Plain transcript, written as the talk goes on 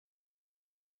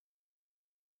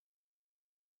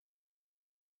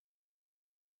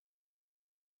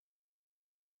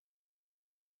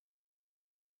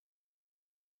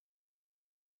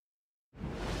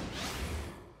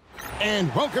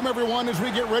And welcome, everyone, as we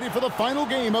get ready for the final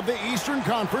game of the Eastern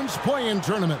Conference play-in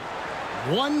tournament.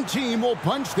 One team will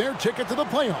punch their ticket to the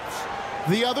playoffs.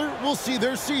 The other will see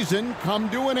their season come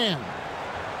to an end.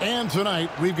 And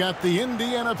tonight, we've got the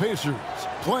Indiana Pacers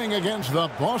playing against the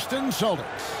Boston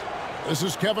Celtics. This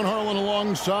is Kevin Harlan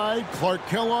alongside Clark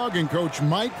Kellogg and Coach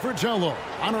Mike Fratello.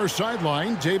 On our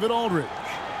sideline, David Aldridge.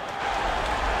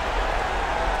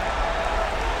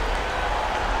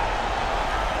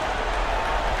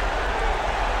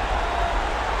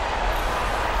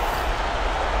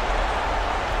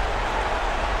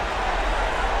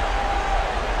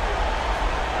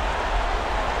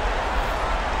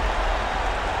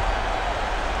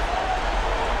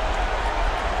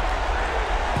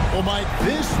 Well, Mike,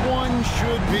 this one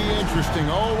should be interesting.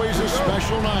 Always a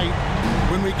special night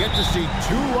when we get to see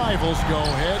two rivals go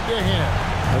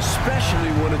head-to-head. Especially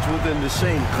when it's within the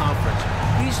same conference.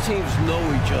 These teams know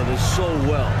each other so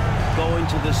well. Going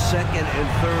to the second and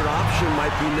third option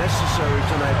might be necessary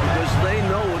tonight because they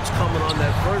know what's coming on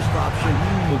that first option.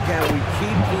 But can we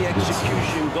keep the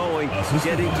execution going,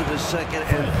 getting to the second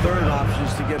and third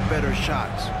options to get better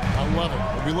shots? I love it.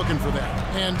 We'll be looking for that.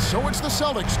 And so it's the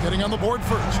Celtics getting on the board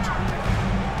first.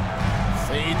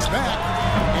 Fades back,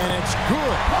 and it's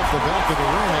good off the back of the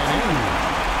rim and in.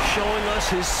 Showing us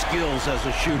his skills as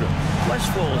a shooter.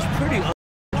 Westfall is pretty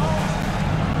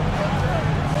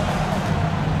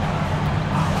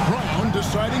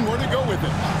deciding where to go with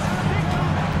it.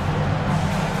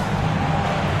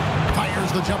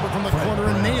 Fires the jumper from the corner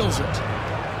and nails it.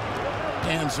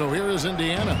 And so here is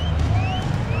Indiana.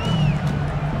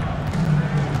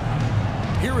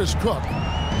 Here is Cook.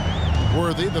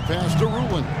 Worthy, the pass to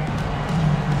Ruland.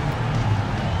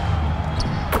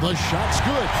 The shot's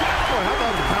good. Oh, how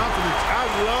about the confidence? I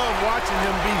love watching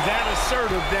him be that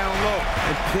assertive down low.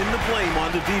 And pin the blame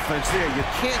on the defense there. You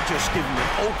can't just give him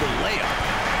an open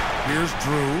layup. Here's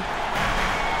Drew.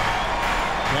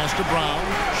 Pass to Brown.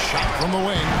 Shot from the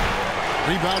wing.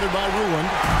 Rebounded by Ruland.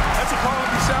 That's a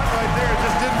quality shot right there. It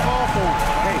just didn't fall for him.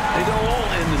 Hey, they don't all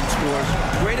end in scores.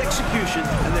 Great execution,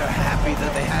 and they're happy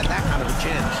that they had that kind of a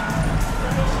chance.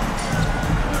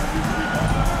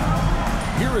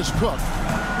 Here is Cook.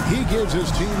 He gives his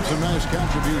team some nice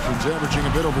contributions, averaging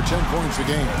a bit over 10 points a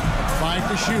game. 5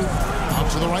 to shoot. Out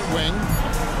to the right wing.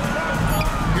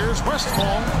 Here's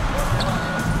Westfall.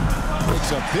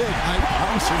 It's a big high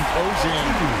bounce and goes in.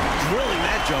 Drilling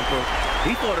that jumper.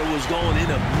 He thought it was going in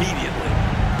immediately.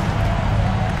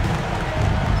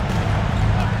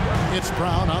 It's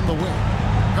Brown on the wing.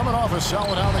 Coming off a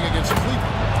solid outing against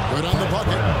Cleveland. Good on the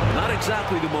bucket. Not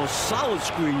exactly the most solid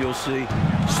screen you'll see.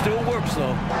 Still works,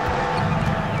 though.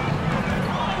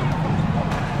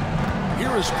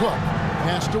 Here is Cook.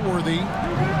 Pass to Worthy.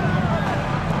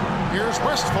 Here's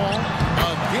Westfall.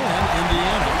 Again,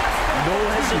 Indiana. No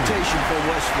hesitation for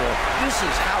Westfall. This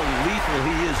is how lethal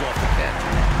he is off the catch.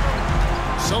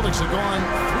 Celtics have gone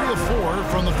 3 of 4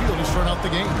 from the field to start out the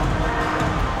game.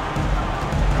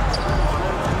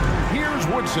 Here's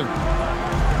Woodson.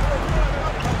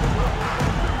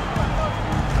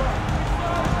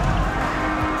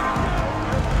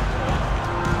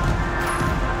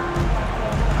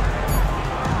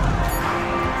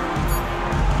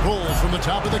 Pulls from the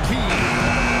top of the key.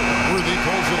 Worthy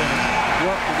pulls it in.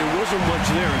 Well, there wasn't much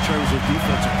there in terms of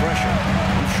defensive pressure.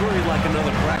 I'm sure he'd like another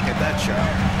crack at that shot.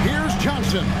 Here's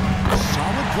Johnson.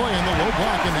 Solid play in the low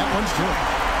block, and that one's through.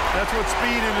 That's what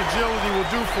speed and agility will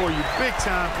do for you.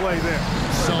 Big-time play there.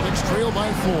 Celtics trail by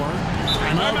 4.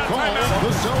 Timeout calls the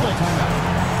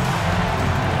Celtics.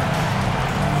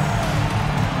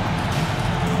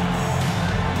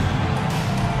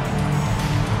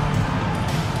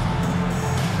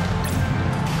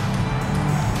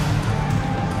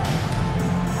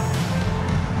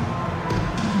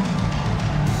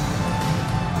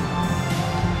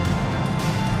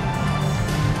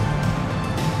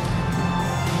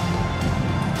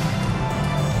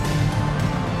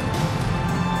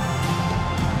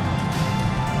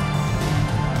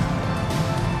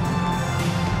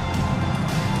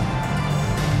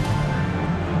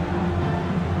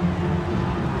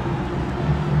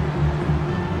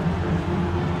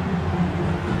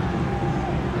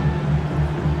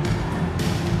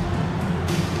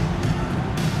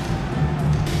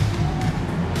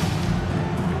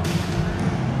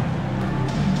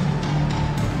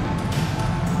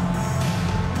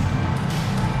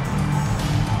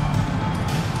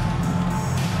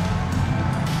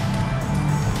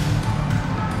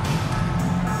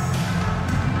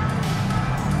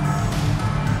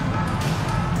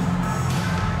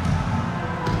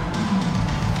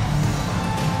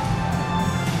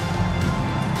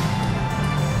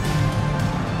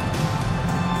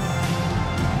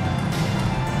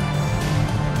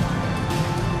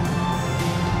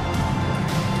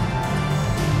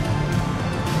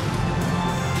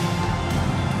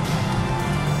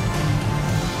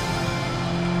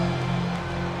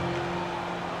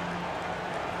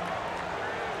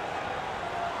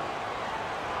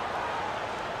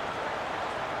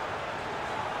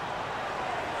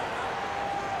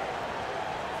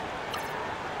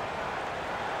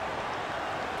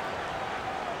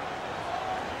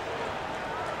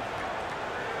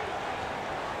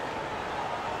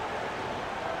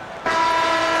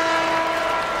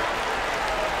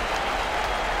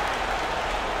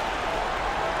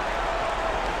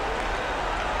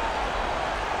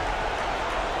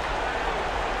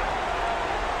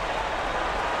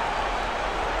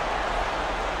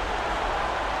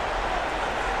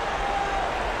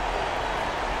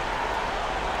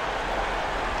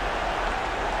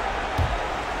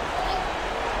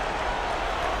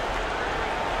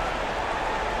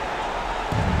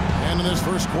 in this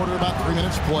first quarter, about 3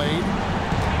 minutes played.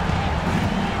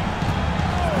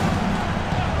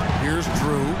 Here's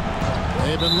Drew.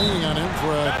 They've been leaning on him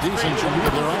for a decent chunk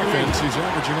of their offense. He's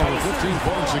averaging over 15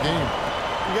 points a game.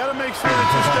 You got to make sure that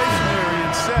you're stationary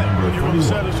and set when you're going to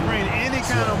set a screen. Any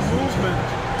kind of movement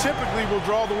typically will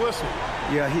draw the whistle.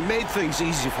 Yeah, he made things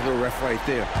easy for the ref right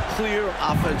there. Clear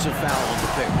offensive foul on the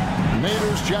pick.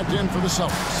 Nader's checked in for the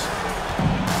Celtics.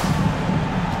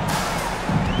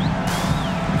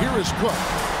 Here is Cook.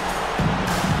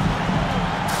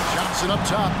 Johnson up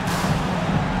top.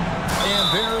 And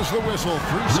there's the whistle.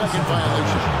 3-second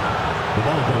violation. The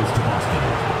ball goes to Boston.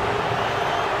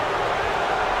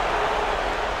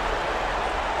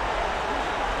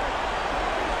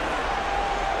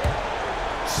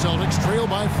 Celtics trail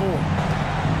by 4.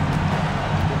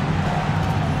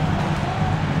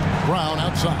 Brown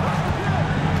outside.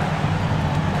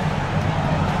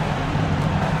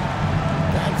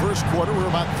 That first quarter, we're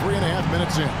about 3.5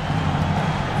 minutes in.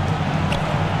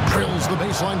 Drills the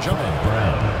baseline jumper.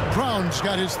 Brown's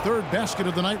got his third basket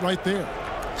of the night right there.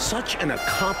 Such an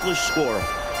accomplished scorer.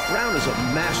 Brown is a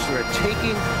master at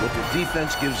taking what the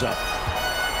defense gives up.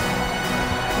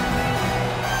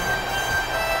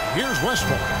 Here's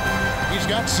Westphal. He's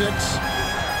got 6.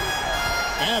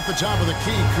 At the top of the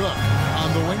key, Cook.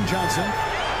 On the wing, Johnson.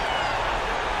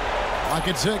 Lock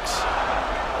at 6.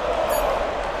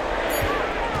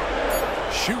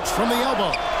 Shoots from the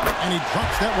elbow. And he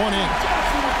drops that one in.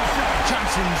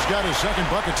 Johnson's got his second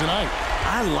bucket tonight.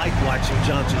 I like watching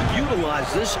Johnson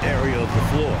utilize this area of the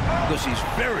floor because he's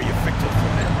very effective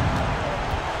from there.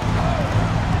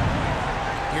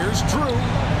 Here's Drew.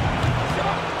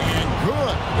 And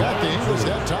good. Got the English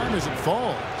that time as it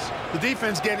falls. The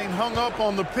defense getting hung up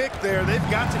on the pick there. They've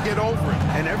got to get over it.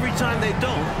 And every time they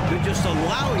don't, they're just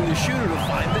allowing the shooter to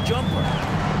find the jumper.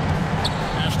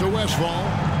 Pass to Westphal.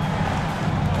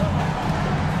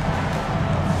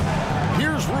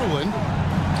 Here's Ruland.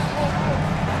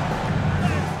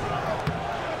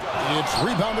 It's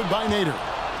rebounded by Nader.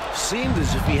 Seemed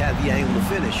as if he had the angle to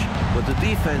finish, but the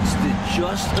defense did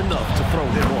just enough to throw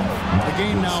him off. The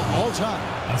game now all time.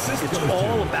 It's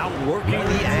all about working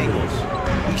the angles.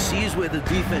 He sees where the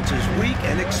defense is weak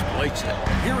and exploits it.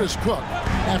 Here is Cook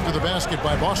after the basket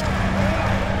by Boston.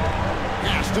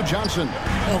 Pass to Johnson.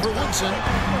 Over Woodson.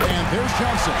 And there's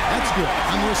Johnson. That's good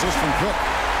on the assist from Cook.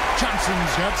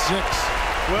 Johnson's got 6.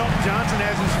 Well, Johnson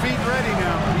has his feet ready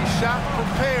now. He's shot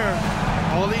prepared.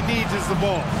 All he needs is the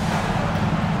ball.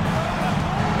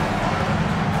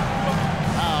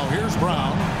 Now here's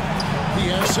Brown. He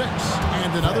has 6.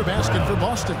 And another basket for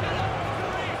Boston.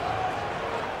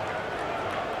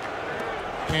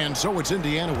 And so it's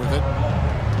Indiana with it.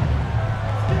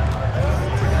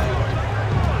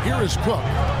 Here is Cook.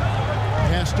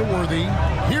 Pass to Worthy.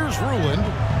 Here's Ruland.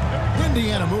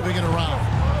 Indiana moving it around.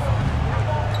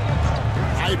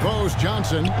 High post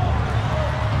Johnson.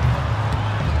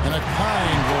 And a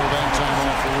kind goal that time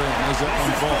off the rim as that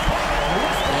one falls.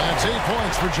 That's 8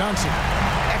 points for Johnson.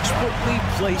 Expertly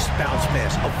placed bounce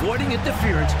pass, avoiding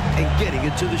interference and getting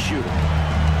it to the shooter.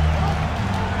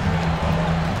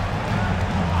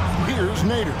 Here's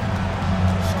Nader.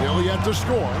 Still yet to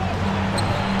score.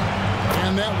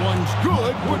 And that one's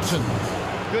good. Woodson.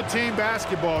 Good team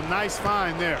basketball. Nice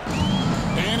find there.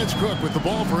 And it's Cook with the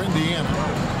ball for Indiana.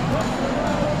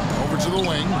 Over to the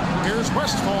wing. Here's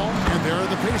Westphal. And there are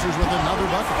the Pacers with another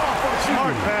bucket.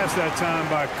 Smart pass that time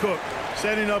by Cook.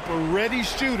 Setting up a ready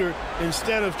shooter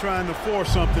instead of trying to force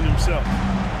something himself.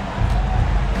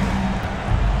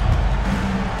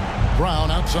 Brown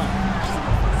outside.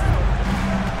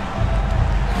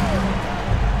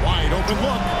 Wide open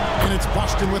look. And it's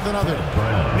Boston with another.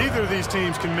 Neither of these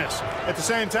teams can miss. At the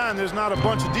same time, there's not a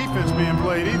bunch of defense being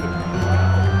played either.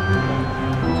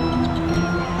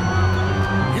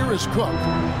 Here is Cook.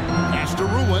 Pass to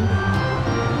Ruland.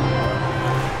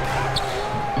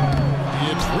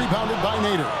 It's rebounded by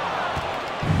Nader.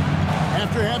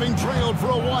 After having trailed for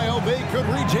a while, they could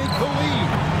retake the lead.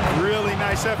 Really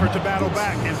nice effort to battle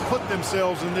back and put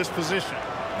themselves in this position.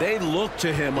 They look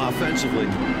to him offensively,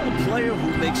 a player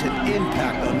who makes an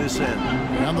impact on this end.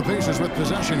 And the Pacers with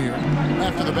possession here.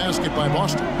 After the basket by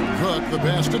Boston. Cook, the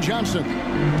pass to Johnson.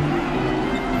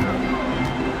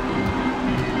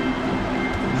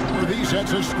 Worthy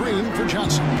sets a screen for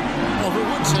Johnson. Over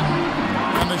Woodson.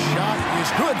 And the shot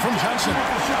is good from Johnson.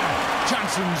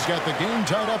 Johnson's got the game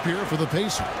tied up here for the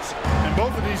Pacers. And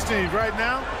both of these teams right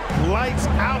now, lights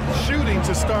out shooting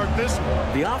to start this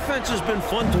one. The offense has been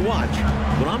fun to watch,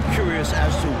 but I'm curious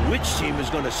as to which team is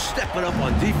going to step it up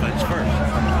on defense first.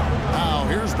 Now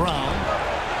here's Brown.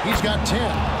 He's got 10,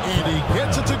 and he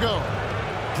gets it to go.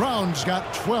 Brown's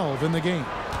got 12 in the game.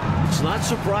 It's not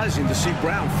surprising to see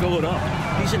Brown fill it up.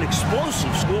 He's an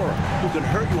explosive scorer who can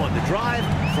hurt you on the drive,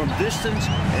 from distance,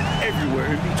 and everywhere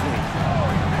in between.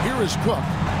 Here is Cook.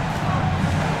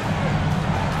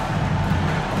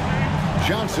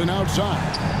 Johnson outside.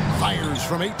 Fires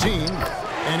from 18.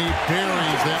 And he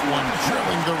buries that one,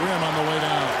 drilling the rim on the way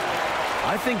down.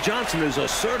 I think Johnson is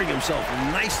asserting himself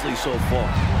nicely so far.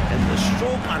 And the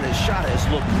stroke on his shot has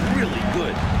looked really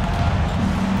good.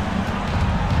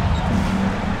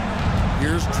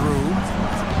 Here's Drew.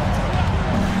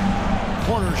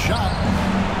 Corner shot.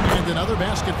 And another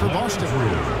basket for Boston.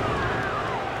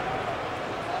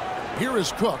 Here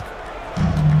is Cook.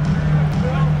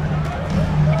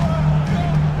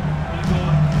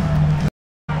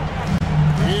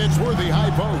 It's Worthy,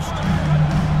 high post.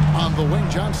 On the wing,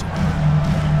 Johnson.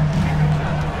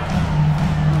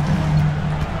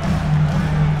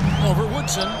 Over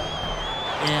Woodson.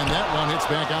 And that one hits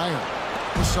back iron.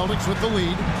 The Celtics with the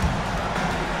lead.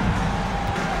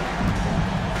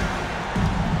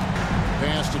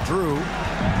 Pass to Drew.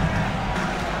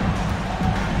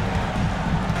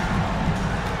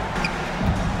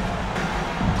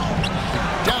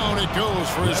 Down it goes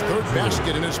for his third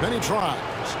basket in as many tries.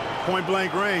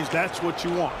 Point-blank range, that's what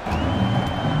you want.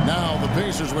 Now the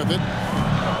Pacers with it.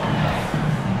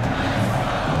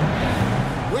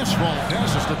 Westfall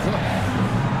passes to Cook.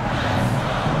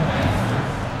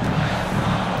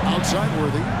 Outside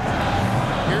Worthy.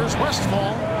 Here's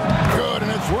Westfall. Good,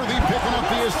 and it's Worthy picking up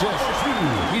the assist.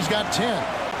 He's got 10.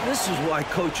 This is why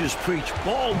coaches preach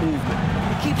ball movement.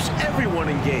 It keeps everyone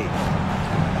engaged.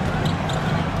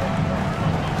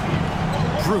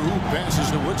 Drew passes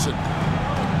to Woodson.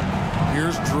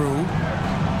 Here's Drew.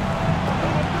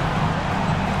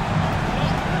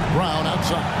 Brown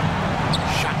outside.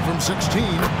 Shot from 16.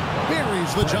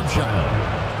 Buries the jump shot.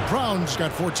 Brown's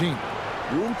got 14.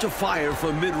 Room to fire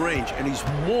from mid-range, and he's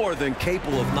more than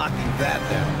capable of knocking that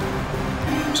down.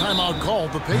 Timeout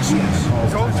called the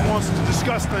Pacers. Coach wants to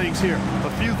discuss things here. A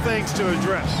few things to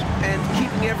address. And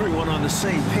keeping everyone on the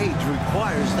same page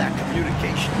requires that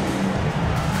communication.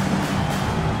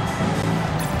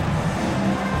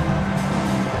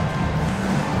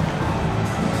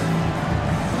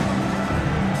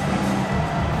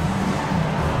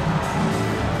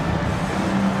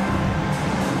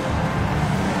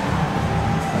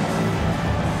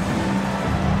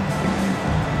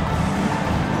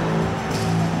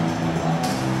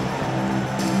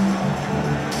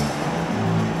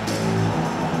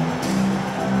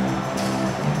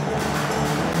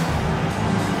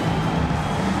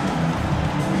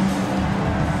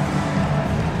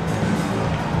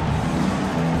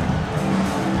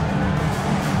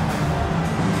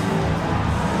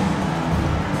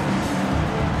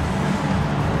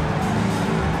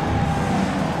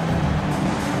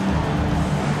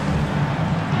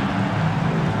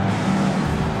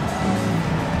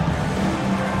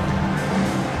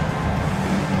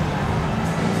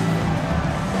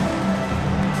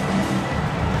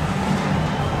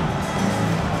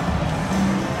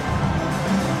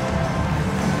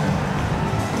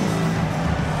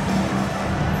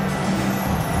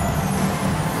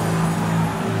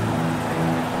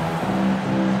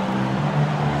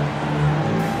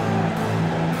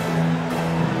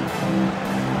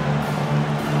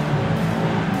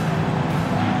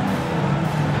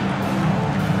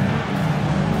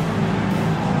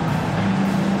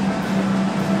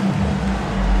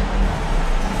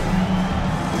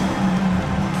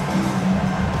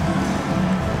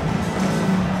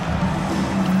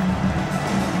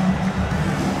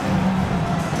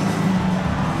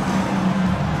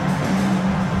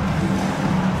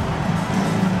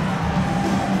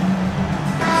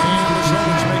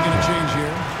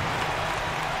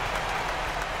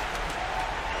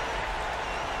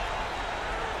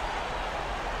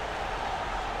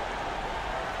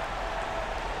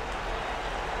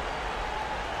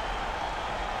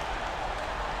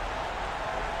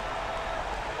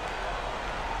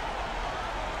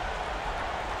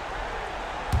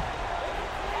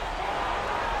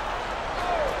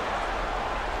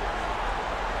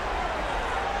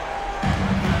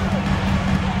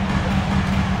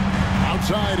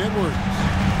 Outside Edwards.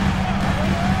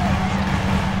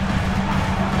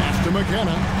 Pass to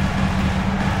McKenna.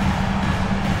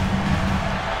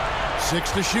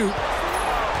 6 to shoot.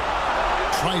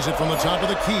 Tries it from the top of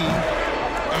the key.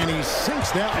 And he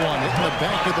sinks that one in the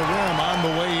back of the rim on the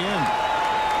way in.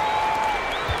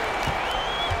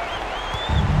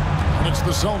 And it's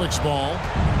the Celtics ball.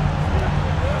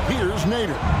 Here's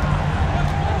Nader.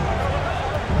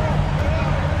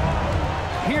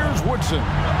 Here's Woodson.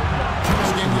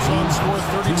 This game was on score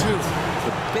 32.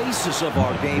 The basis of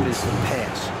our game is the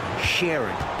pass,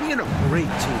 sharing, being a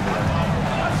great teammate.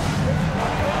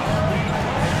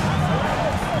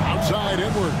 Outside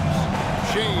Edwards.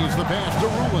 Shays the pass to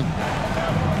Rulin.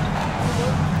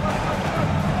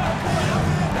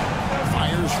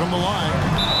 Fires from the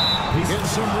line.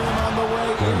 Hits some rim on the way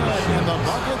in, and the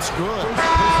bucket's good.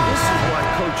 This is why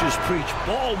coaches preach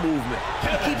ball movement.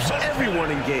 It keeps everyone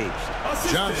engaged.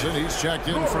 Johnson, he's checked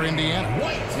in for Indiana.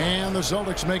 And the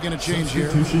Celtics making a change here.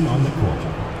 Substitution on the court.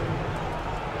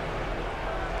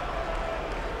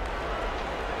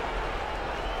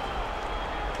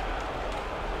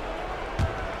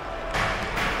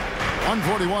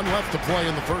 1:41 left to play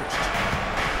in the first.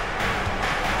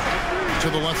 To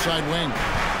the left side wing.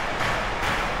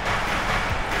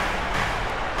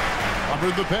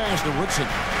 Covered the pass to Woodson.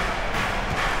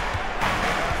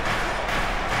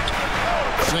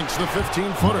 Sinks the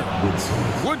 15-footer.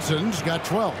 Woodson's got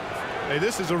 12. Hey,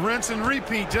 this is a rinse and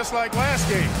repeat, just like last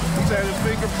game. He's had his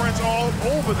fingerprints all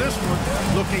over this one,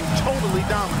 looking totally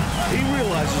dominant. He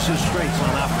realizes his strengths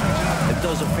on offense and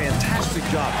does a fantastic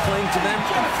job playing to them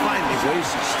and finding ways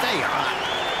to stay hot.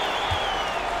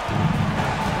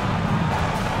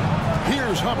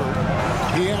 Here's Hubbard.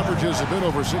 He averages a bit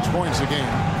over 6 points a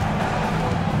game.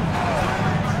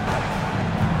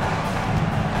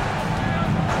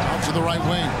 Out to the right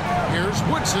wing. Here's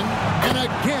Woodson, and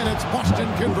again it's Boston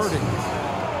converting.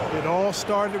 It all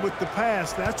started with the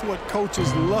pass. That's what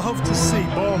coaches love to see,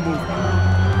 ball movement.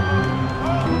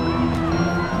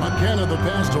 McKenna the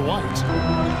pass to White.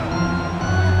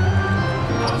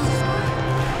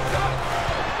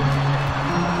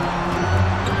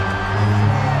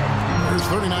 There's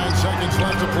 39 seconds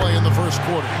left to play in the first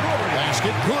quarter.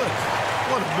 Basket good.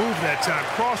 What a move that time.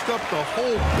 Crossed up the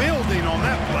whole building on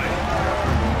that play.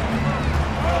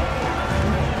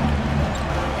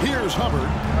 Here's Hubbard.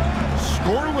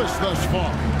 Scoreless thus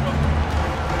far.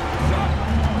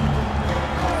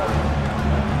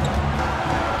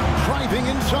 Driving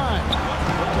inside.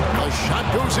 The shot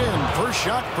goes in. First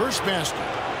shot, first basket.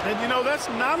 And, you know, that's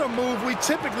not a move we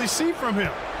typically see from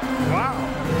him. Wow.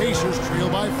 Pacers trail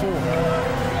by 4.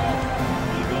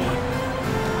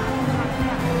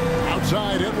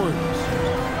 Outside Edwards.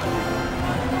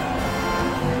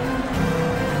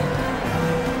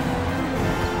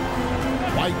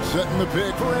 White setting the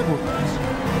pick for Edwards.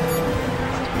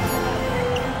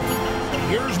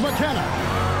 Here's McKenna.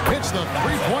 Hits the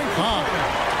three-point bomb.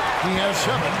 He has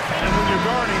 7. And when you're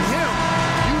guarding him,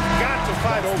 you've got to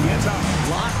fight over the top.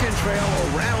 Lock and trail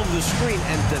around the screen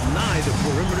and deny the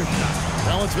perimeter shot.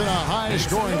 Well, it's been a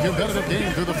high-scoring competitive game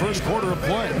through the first quarter of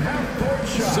play.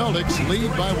 Celtics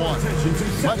lead by 1.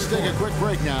 Let's take a quick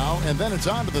break now, and then it's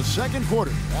on to the second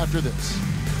quarter after this.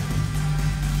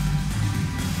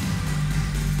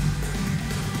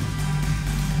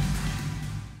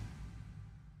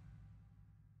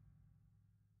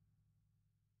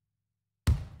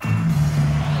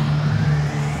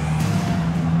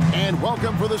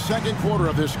 Welcome for the second quarter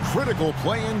of this critical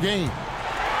play-in game.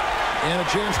 And a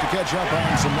chance to catch up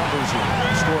on some numbers here.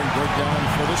 Scoring breakdown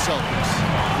for the Celtics.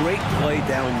 Great play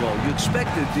down low. You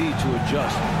expect the D to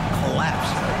adjust, collapse.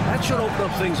 That should open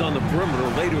up things on the perimeter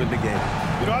later in the game.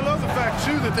 You know, I love the fact,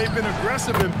 too, that they've been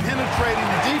aggressive in penetrating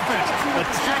the defense,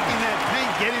 attacking that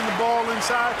paint, getting the ball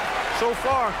inside. So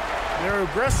far, their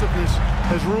aggressiveness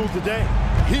has ruled the day.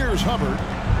 Here's Hubbard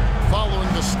following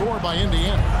the score by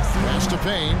Indiana. Pass to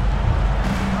Payne.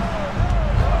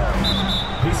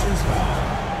 Pacers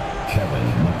foul. Kevin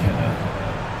McKenna.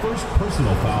 First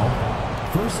personal foul.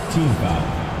 First team foul.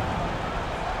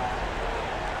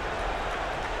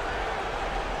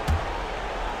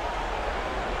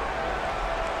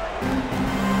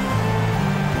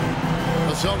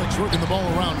 The Celtics working the ball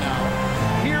around now.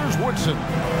 Here's Woodson.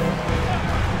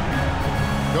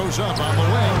 Goes up on the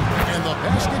wing, and the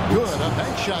basket good. A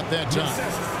bank shot that time.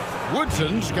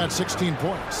 Woodson's got 16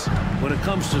 points. When it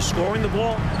comes to scoring the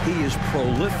ball, he is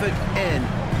prolific and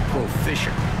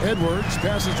proficient. Edwards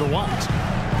passes to White.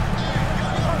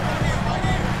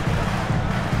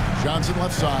 Johnson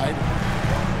left side.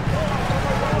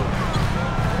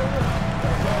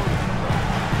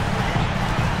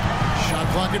 Shot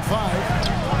clock at 5.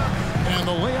 And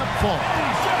the layup falls.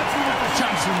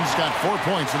 Johnson's got 4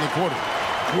 points in the quarter.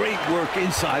 Great work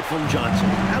inside from Johnson.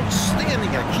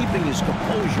 Outstanding at keeping his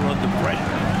composure under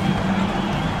pressure.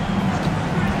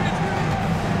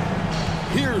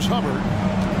 Here's Hubbard.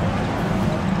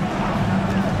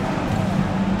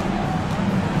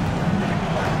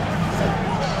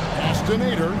 Pass to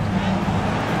Nader.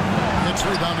 It's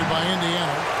rebounded by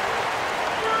Indiana.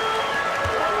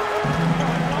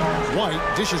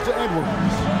 White dishes to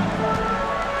Edwards.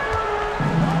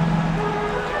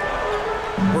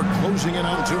 closing in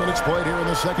on 2 minutes played here in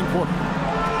the second quarter.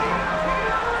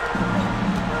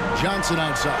 Johnson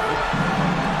outside.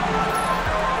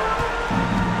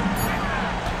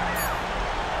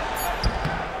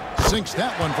 Sinks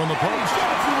that one from the post.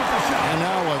 And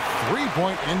now a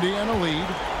 3-point Indiana lead.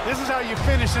 This is how you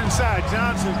finish inside.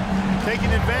 Johnson taking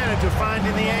advantage of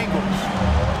finding the angles.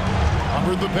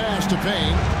 Hubbard the pass to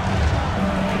Payne.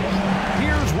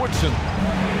 Here's Woodson.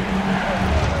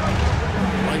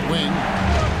 Right wing.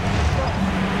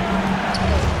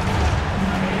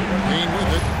 Payne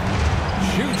with it.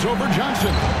 Shoots over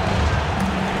Johnson.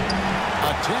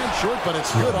 A tad short, but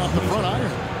it's good off the front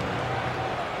iron.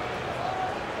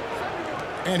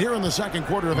 And here in the second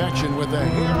quarter of action with a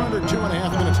hair under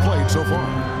 2.5 minutes played so far.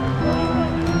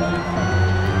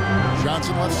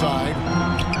 Johnson left side.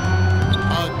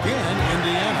 Again,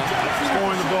 Indiana.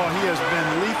 Scoring the ball, he has been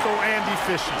lethal and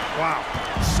efficient. Wow.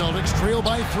 Celtics trail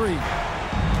by 3.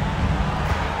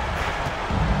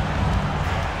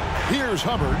 Here's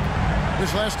Hubbard.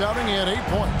 His last outing, he had 8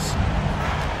 points.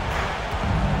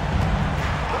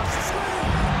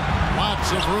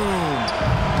 Lots of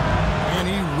room. And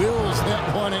he wills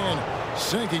that one in,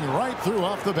 sinking right through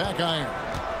off the back iron.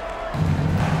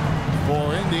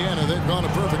 For Indiana, they've gone a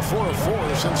perfect 4 of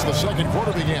 4 since the second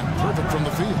quarter began. Perfect from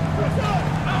the field.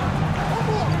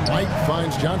 White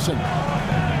finds Johnson.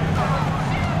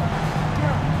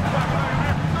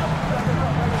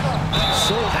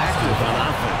 So active on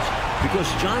offense because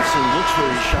Johnson looks for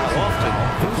his shot often.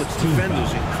 He puts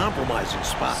defenders in compromising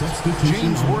spots.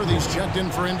 James Worthy's checked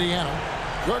in for Indiana.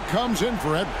 Cook comes in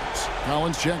for Edwards.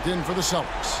 Collins checked in for the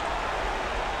Celtics.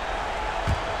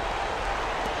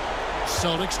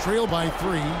 Celtics trail by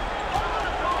 3.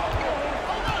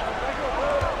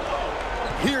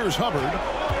 Here's Hubbard.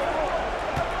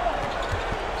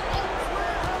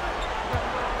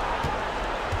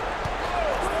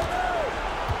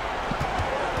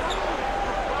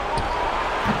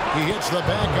 He hits the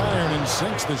back iron and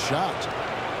sinks the shot.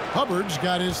 Hubbard's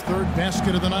got his 3rd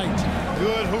basket of the night.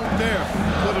 Good hoop there.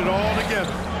 Put it all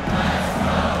together.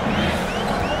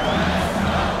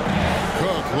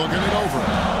 Cook looking it over.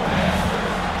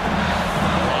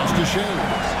 Lost to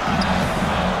Shaves.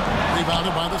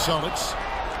 Rebounded by the Celtics.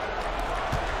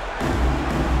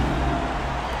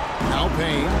 Now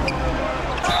Payne.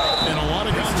 And a lot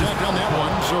of contact on that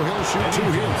one, so he'll shoot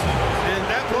 2 here. And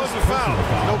that was a foul.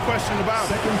 No question about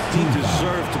it. He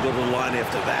deserved to go to the line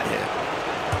after that hit.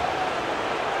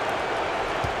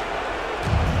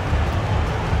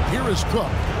 Here is Cook.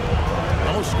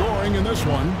 No scoring in this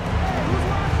one.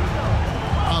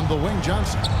 On the wing,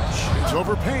 Johnson. Shoots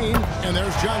over Payne, and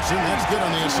there's Johnson. That's good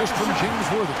on the assist from James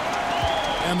Worthy.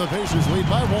 And the Pacers lead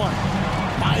by 1.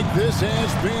 Mike, this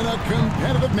has been a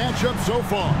competitive matchup so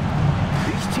far.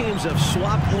 These teams have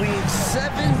swapped leads 7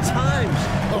 times,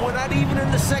 and we're not even in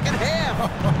the second half.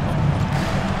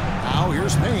 Now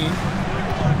here's Payne.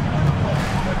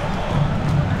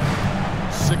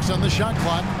 6 on the shot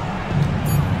clock.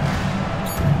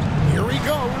 Here he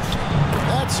goes.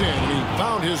 That's it. He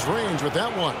found his range with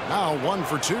that one. Now 1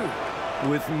 for 2.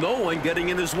 With no one getting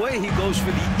in his way, he goes for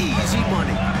the easy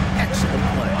money. Excellent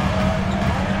play.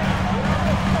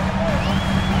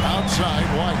 Outside,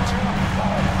 White.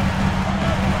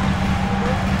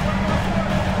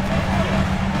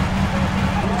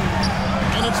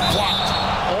 And it's blocked.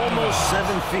 Almost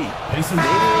 7 feet. It is a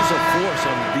force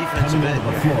on the defensive end.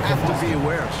 You have to be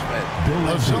aware of it.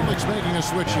 The Celtics making a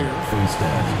switch here.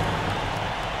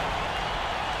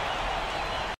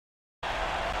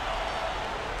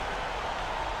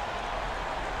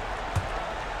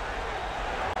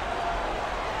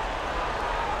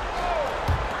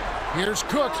 Here's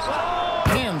Cook.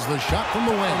 Hands the shot from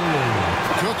the wing.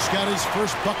 Cook's got his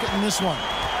first bucket in this one.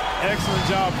 Excellent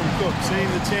job from Cook. Seeing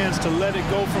the chance to let it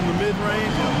go from the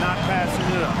mid-range and not passing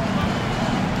it up.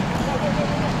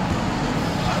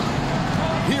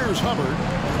 Here's Hubbard.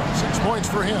 6 points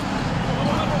for him.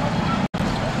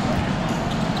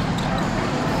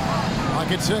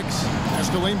 Pocket 6.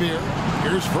 Escalade-Beer.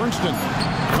 Here's Fernston.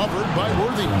 Covered by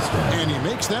Worthy. And he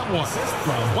makes that one.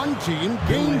 One team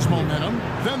gains momentum,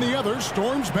 then the other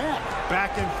storms back.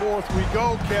 Back and forth we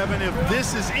go, Kevin. If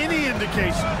this is any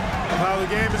indication of how the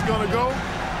game is going to go,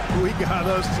 we got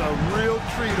us a real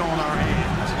treat on our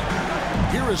hands.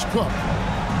 Here is Cook.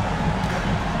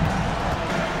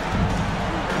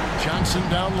 Johnson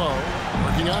down low,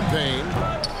 working on Payne.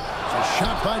 A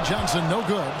shot by Johnson, no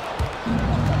good.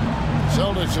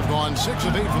 Celtics have gone 6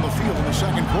 of 8 from the field in the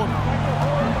second quarter.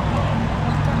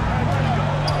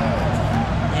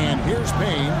 And here's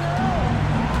Payne.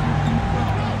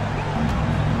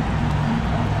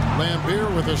 Lambier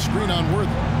with a screen on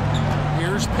Worthy.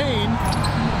 Here's Payne.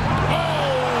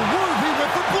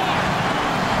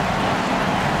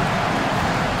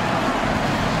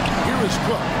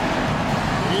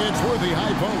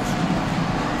 post.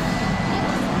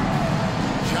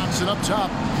 Johnson up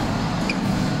top.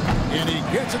 And he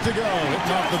gets it to go. It's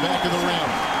off the back of the rim.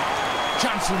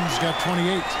 Johnson's got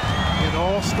 28. It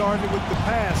all started with the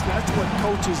pass. That's what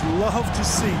coaches love to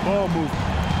see. Ball movement.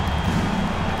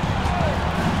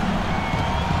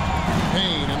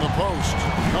 Payne in the post.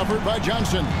 Covered by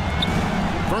Johnson.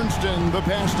 Bernstein the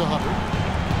pass to Hubbard.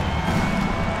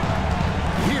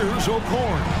 Here's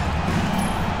O'Korn.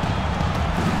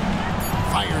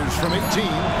 Fires from 18.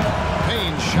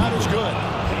 Payne's shot is good.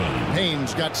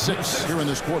 Payne's got 6 here in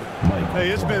this quarter. Hey,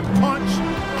 it's been punch,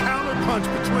 counter punch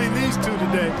between these two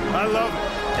today. I love it.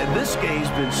 And this game's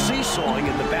been seesawing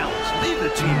in the balance. Neither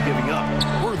team giving up.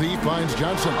 Worthy finds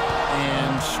Johnson.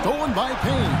 And stolen by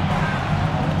Payne.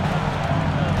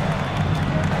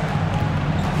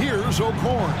 Here's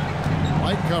O'Korn.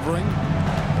 Light covering.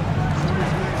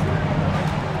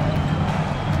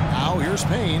 Now here's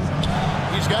Payne.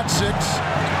 He's got 6.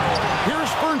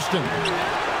 Here's Bernstein.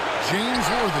 James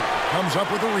Worthy comes up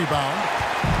with a rebound.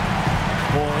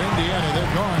 For Indiana,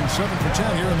 they've gone 7 for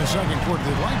 10 here in the second quarter.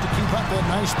 They'd like to keep up that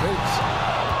nice pace.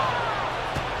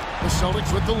 The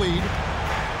Celtics with the lead.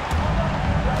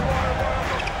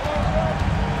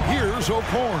 Here's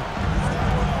O'Korn.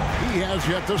 He has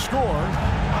yet to score.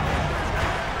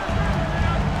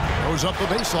 Goes up the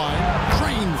baseline.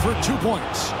 Green for 2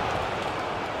 points.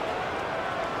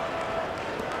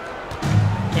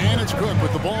 And it's Cook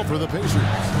with the ball for the Pacers.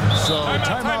 So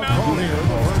timeout called here,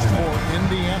 the first for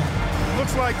Indiana.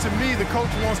 Looks like to me the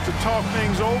coach wants to talk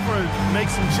things over and make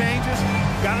some changes.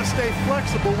 Got to stay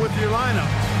flexible with your lineup.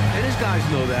 And his guys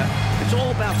know that. It's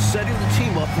all about setting the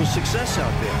team up for success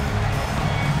out there.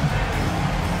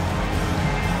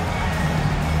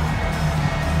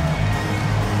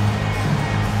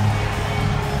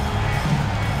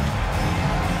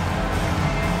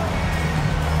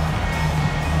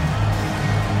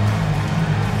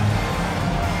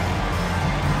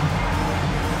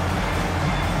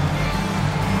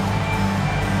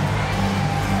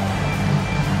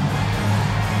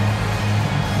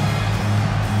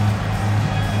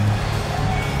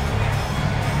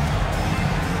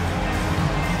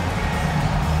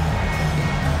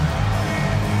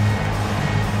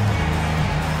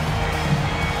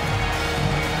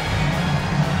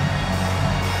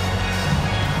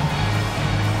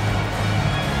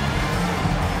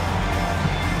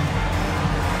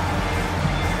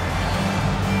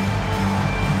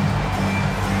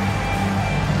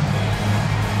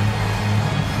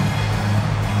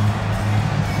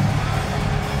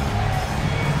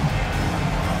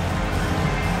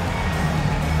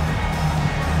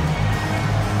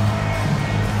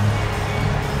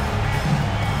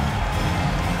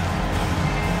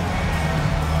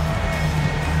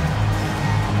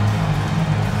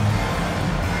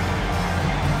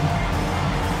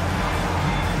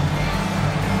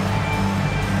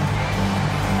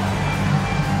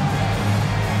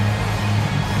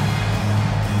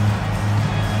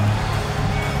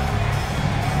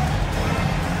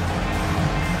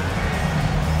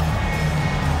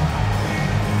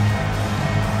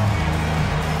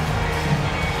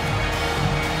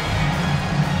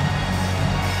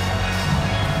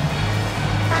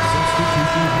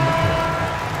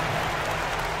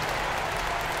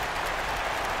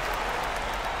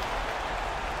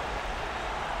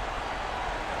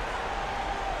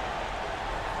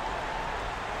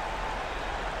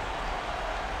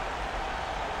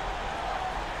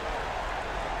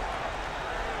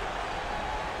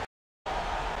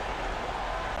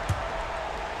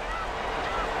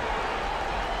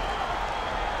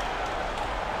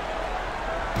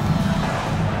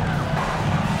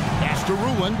 To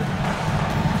Ruland.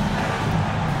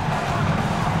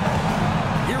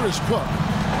 Here is Cook.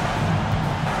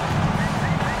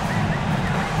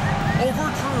 Over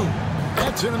Drew.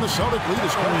 That's in, and the Celtic lead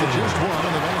is cut to just 1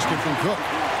 on the basket from Cook.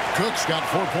 Cook's got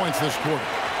 4 points this quarter.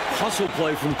 Hustle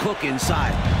play from Cook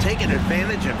inside, taking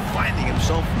advantage and finding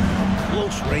himself a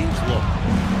close range look.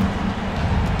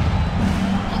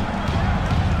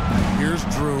 Here's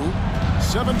Drew.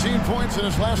 17 points in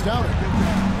his last outing.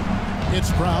 It's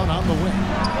Brown on the wing.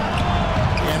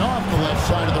 And off the left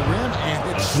side of the rim,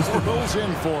 and it swirls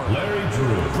in for Larry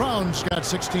Drew. Brown's got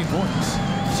 16 points.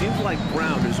 Seems like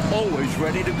Brown is always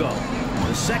ready to go.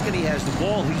 The second he has the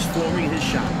ball, he's forming his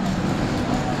shot.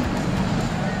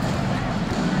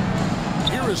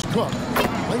 Here is Cook.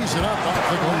 Lays it up off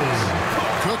the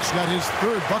glass. Cook's got his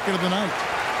 3rd bucket of the night.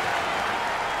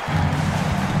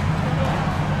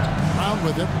 Brown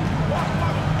with it.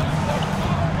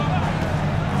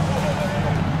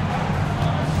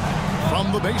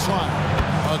 From the baseline.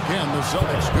 Again, the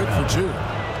Celtics good for 2.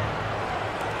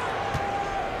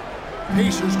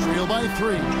 Pacers trail by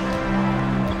 3.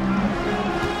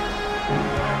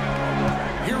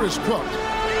 Here is Cook.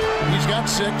 He's got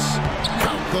 6.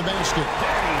 Count the basket.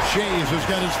 Shays has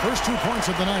got his first 2 points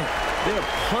of the night. They're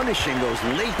punishing those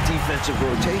late defensive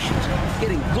rotations,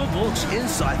 getting good looks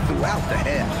inside throughout the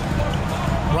half.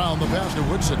 Brown the pass to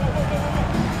Woodson.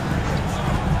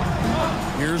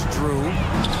 Here's Drew.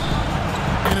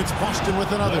 And it's Boston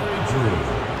with another.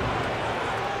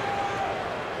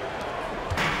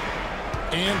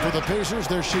 And for the Pacers,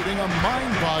 they're shooting a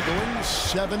mind-boggling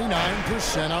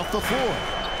 79% off the floor.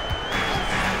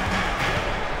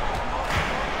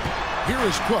 Here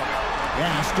is Cook.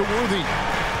 Pass to Worthy.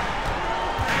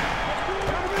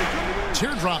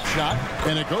 Teardrop shot,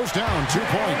 and it goes down 2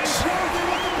 points.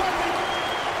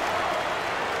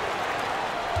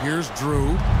 Here's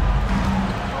Drew.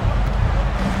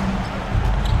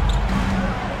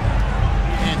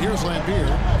 And here's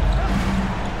Lambier.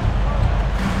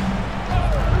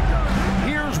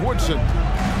 Here's Woodson.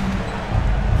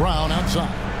 Brown outside.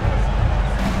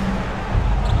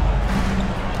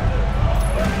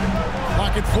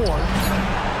 Clock at 4.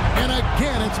 And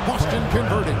again, it's Boston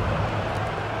converting.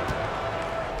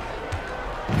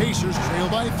 Pacers trail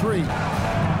by 3.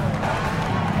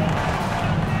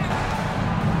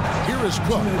 Here is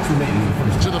Cook.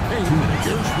 To the paint.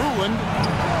 Here's Ruland.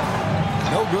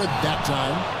 No good that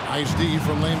time. Nice D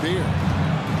from Lambier.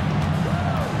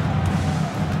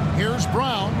 Here's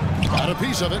Brown. Got a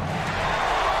piece of it.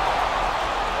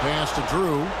 Pass to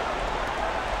Drew.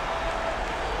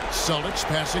 Celtics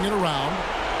passing it around.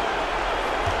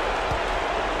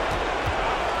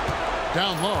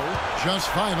 Down low. Just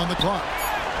 5 on the clock.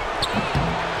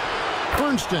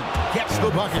 Bernstein gets the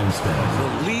bucket.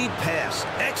 The lead pass,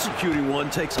 executing one,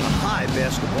 takes a high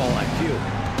basketball IQ.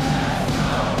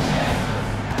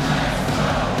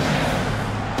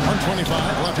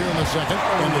 1:25 left here in the second,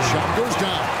 and the shot goes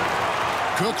down.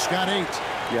 Cook's got 8.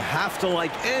 You have to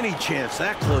like any chance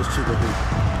that close to the hoop.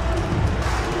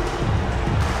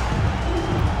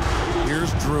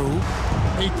 Here's Drew.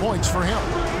 8 points for him.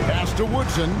 Pass to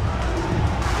Woodson.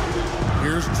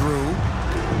 Here's Drew.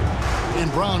 And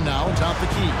Brown now atop the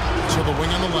key. So the wing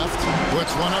on the left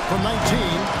puts one up from 19.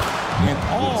 And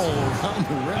all around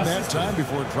the rim that time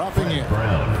before dropping in.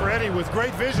 Freddie with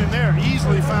great vision there.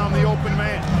 Easily found the open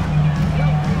man.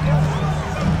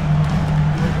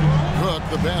 Cook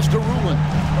the pass to Ruland.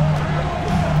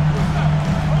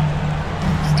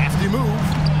 Crafty move.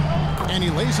 And he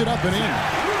lays it up and in.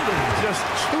 Just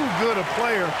too good a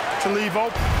player to leave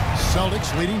open.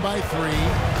 Celtics leading by 3.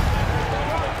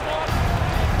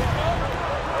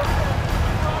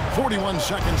 41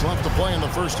 seconds left to play in the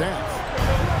first half.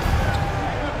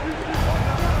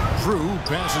 Drew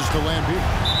passes to Lambier.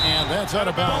 And that's out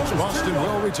of bounds. Boston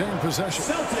will retain possession.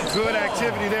 Good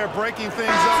activity there, breaking things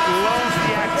up. Loves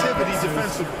the activity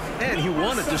defensively. And he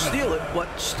wanted to steal it, but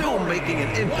still making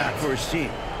an impact for his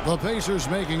team. The Pacers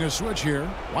making a switch here.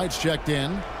 White's checked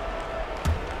in.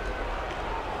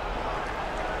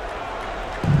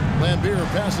 Lambier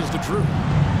passes to Drew.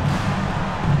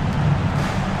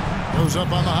 Goes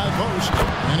up on the high post,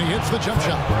 and he hits the jump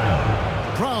shot.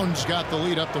 Brown's got the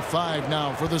lead up to 5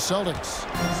 now for the Celtics.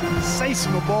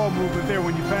 Sensational ball movement there.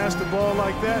 When you pass the ball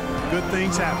like that, good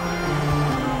things happen.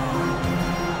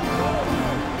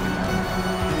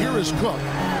 Here is Cook.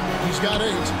 He's got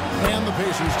 8, and the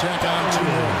Pacers tack on 2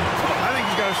 more. I think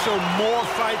he's got to show more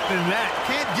fight than that.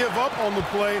 Can't give up on the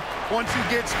play once you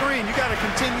get screened. You got to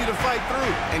continue to fight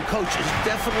through. And coach is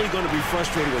definitely going to be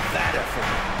frustrated with that effort,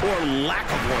 or lack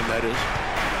of one, that is.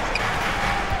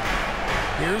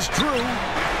 Here's Drew.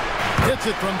 Hits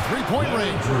it from 3-point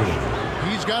range.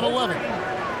 He's got 11.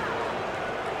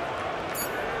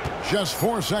 Just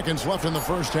 4 seconds left in the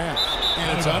first half.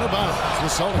 And it's out of bounds.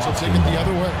 The Celtics will take it the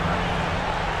other way.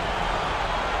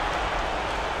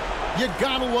 You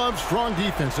gotta love strong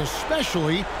defense,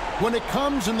 especially when it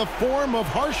comes in the form of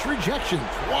harsh rejections.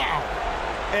 Wow.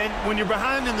 And when you're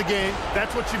behind in the game,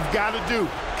 that's what you've got to do.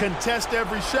 Contest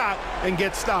every shot and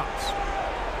get stops.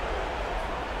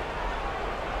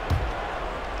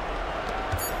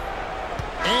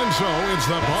 And so it's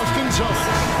the Boston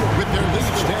Celtics with their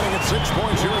lead standing at 6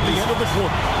 points here at the end of the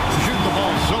quarter. Shooting the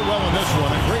ball so well in this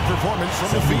one. A great performance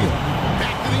from the field.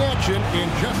 Back to the action in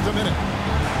just a minute.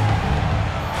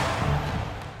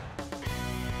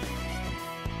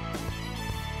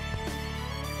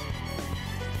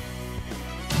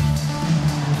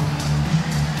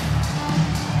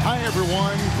 Hi,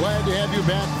 everyone. Glad to have you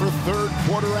back for third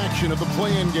quarter action of the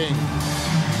play-in game.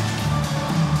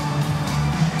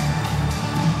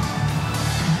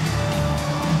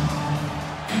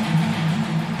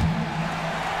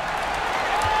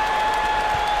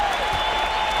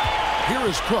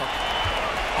 Cook.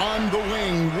 On the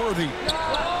wing, Worthy.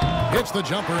 Hits the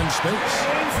jumper in space.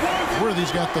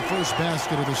 Worthy's got the first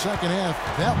basket of the second half.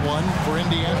 That one for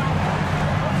Indiana.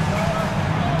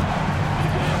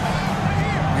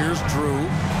 Here's Drew.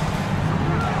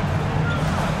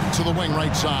 To the wing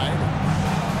right side.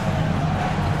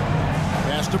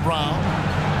 Pass to Brown.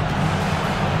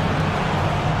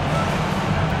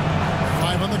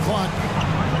 5 on the clock.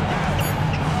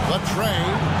 Latrey.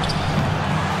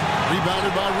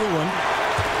 Rebounded by Ruin.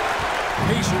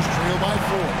 Pacers trail by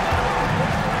 4.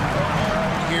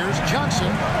 Here's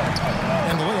Johnson.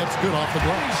 And the layup's good off the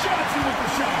glass.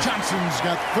 Johnson's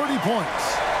got 30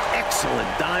 points. Excellent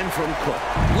dime from Cook.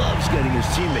 Loves getting his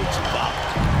teammates involved.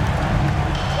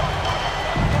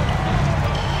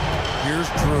 Here's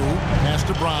Drew. Pass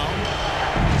to Brown.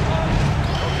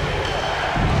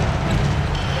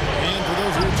 And for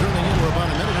those who are tuning in, we're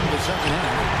about a minute into the second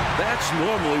half. That's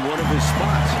normally one of his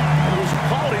spots. It was a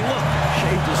quality look.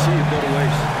 Shame to see it go to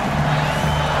waste.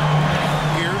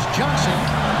 Here's Johnson.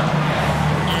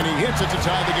 And he hits it to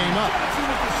tie the game up.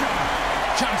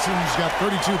 Johnson's got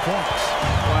 32 points.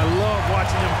 Well, I love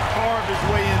watching him carve his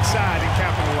way inside and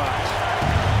capitalize.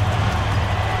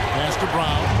 Pass to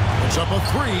Brown. It's up a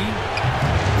 3.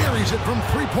 Buries it from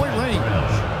three-point range.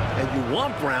 And you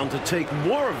want Brown to take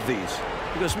more of these.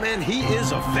 Because, man, he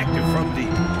is effective from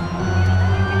deep.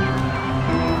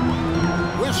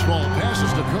 Westfall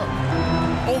passes to Cook.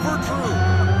 Over Drew.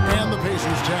 And the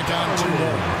Pacers tack on 2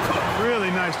 more.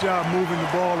 Really nice job moving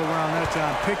the ball around that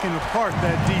time, picking apart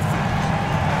that defense.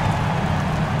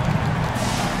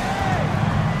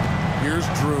 Here's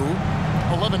Drew.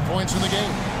 11 points in the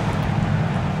game.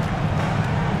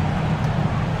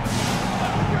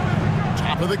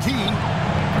 Top of the key.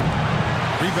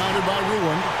 Rebounded by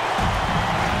Ruin.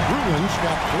 Ruin's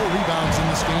got 4 rebounds in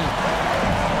this game.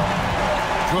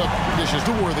 Cook dishes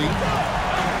to Worthy.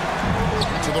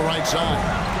 To the right side.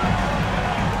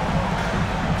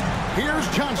 Here's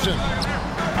Johnson.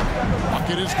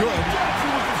 Bucket is good.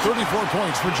 34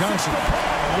 points for Johnson.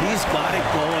 He's got it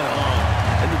going on.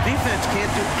 And the defense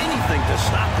can't do anything to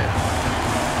stop him.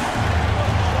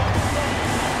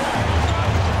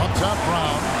 Up top,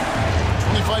 Brown.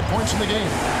 25 points in the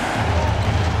game.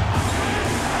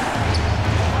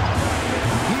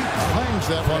 He clangs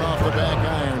that one off the back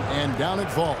iron, and down it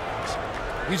falls.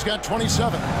 He's got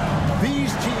 27.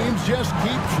 These teams just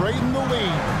keep trading the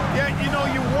lead. Yeah, you know,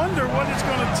 you wonder what it's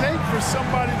going to take for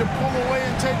somebody to pull away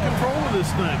and take control of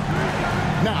this thing.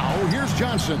 Now, here's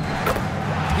Johnson.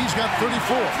 He's got 34.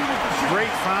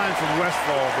 Great find from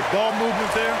Westfall. The ball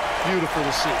movement there, beautiful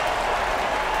to see.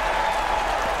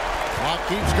 Clock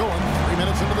keeps going. 3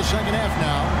 minutes into the second half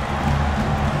now.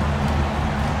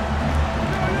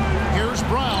 Here's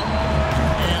Brown.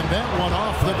 And that one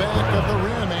off the back of the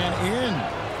rim and in.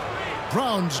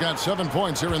 Brown's got 7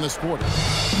 points here in this quarter.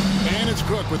 And it's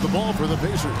Cook with the ball for the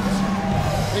Pacers.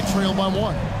 They trail by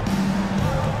 1.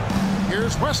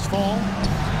 Here's Westfall.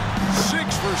 6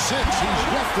 for 6. He's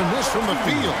left and missed from the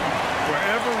field.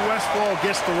 Wherever Westfall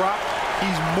gets the rock,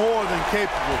 he's more than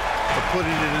capable of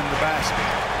putting it in the basket.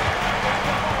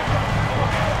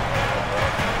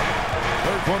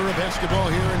 Third quarter of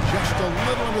basketball here in just a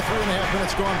little under 3.5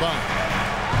 minutes gone by.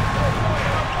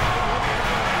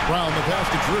 Brown the pass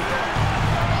to Drew.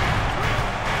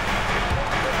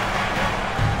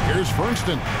 Here's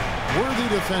Fernston. Worthy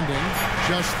defending.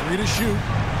 Just 3 to shoot.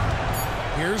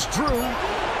 Here's Drew.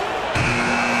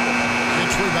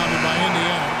 It's rebounded by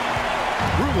Indiana.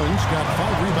 Bruins got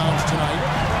 5 rebounds tonight.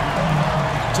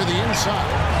 To the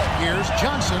inside. Here's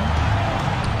Johnson.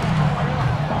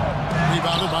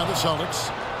 Rebounded by the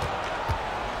Celtics.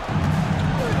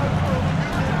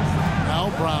 Now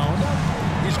Brown.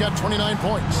 He's got 29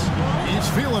 points. He's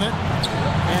feeling it.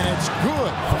 And it's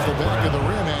good off the back of the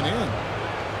rim and in.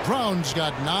 Brown's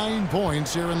got 9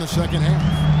 points here in the second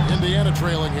half. Indiana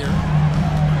trailing here.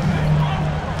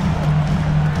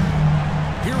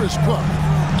 Here is Cook.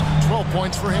 12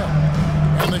 points for him.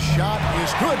 And the shot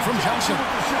is good from Johnson.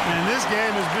 And this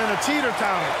game has been a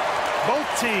teeter-totter. Both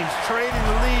teams trading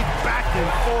the lead back and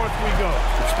forth we go.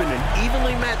 It's been an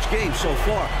evenly matched game so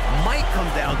far. Might come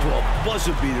down to a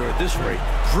buzzer beater at this rate.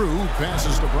 Drew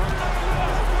passes to Brown.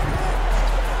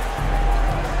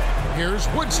 Here's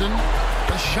Woodson.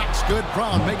 The shot's good.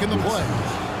 Brown making the play.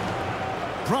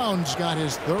 Brown's got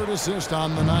his 3rd assist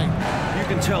on the night. You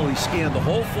can tell he scanned the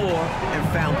whole floor and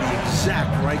found the exact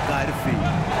right guy to feed.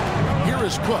 Here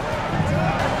is Cook.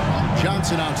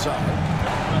 Johnson outside.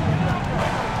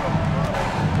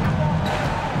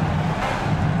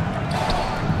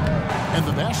 And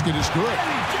the basket is good.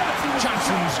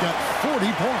 Johnson's got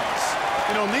 40 points.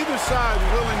 You know, neither side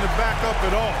willing to back up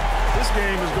at all. This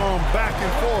game has gone back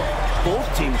and forth.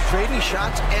 Both teams trading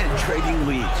shots and trading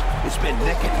leads. It's been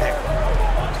neck and neck.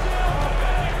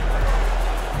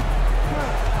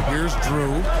 Here's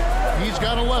Drew. He's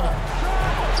got 11.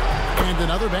 And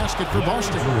another basket for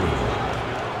Boston.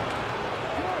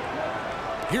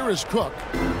 Here is Cook.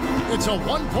 It's a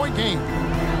one-point game.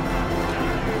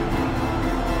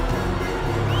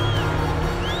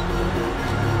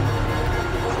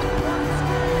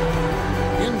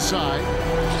 Inside.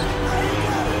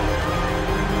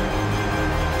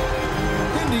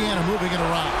 Indiana moving it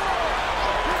around.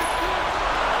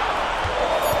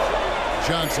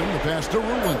 Johnson, the pass to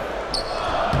Rulin.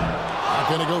 Not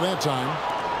going to go that time.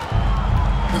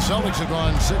 The Celtics have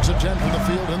gone 6 of 10 from the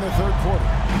field in the third quarter.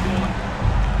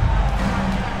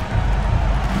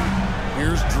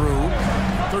 Here's Drew.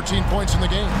 13 points in the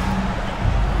game.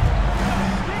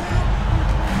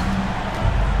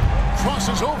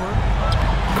 Crosses over.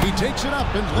 He takes it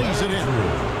up and lays it in.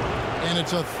 And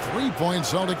it's a 3-point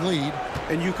Celtic lead.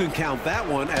 And you can count that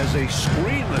one as a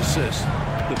screen assist.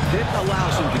 The pick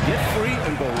allows him to get free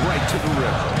and go right to the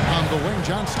rim. On the wing,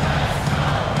 Johnson.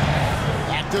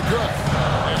 Back to Cook.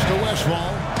 Pass to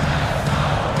Westphal.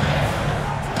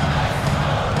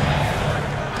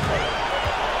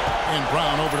 And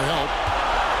Brown over to help.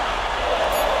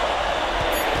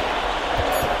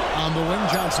 On the wing,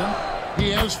 Johnson.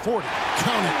 He has 40.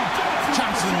 Count it.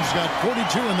 Johnson's got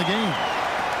 42 in the game.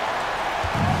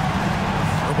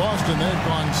 For Boston, they've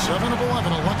gone 7 of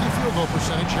 11, a lucky field goal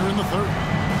percentage here in the third.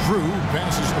 Drew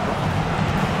passes the ball.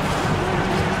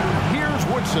 Here's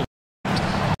Woodson.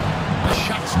 The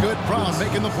shot's good. Brown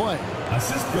making the play.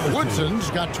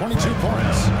 Woodson's got 22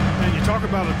 points. And you talk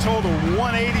about a total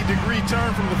 180-degree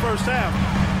turn from the first half.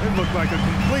 It looked like a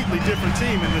completely different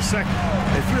team in the second.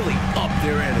 They've really upped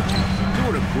their energy.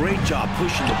 Doing a great job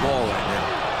pushing the ball right now.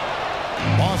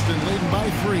 Boston leading by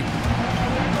 3.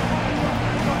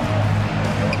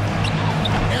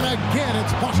 And again,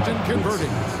 it's Boston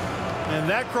converting. And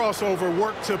that crossover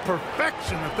worked to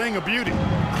perfection, a thing of beauty.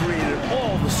 Created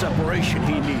all the separation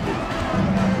he needed.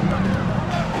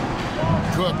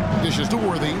 Cook dishes to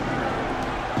Worthy.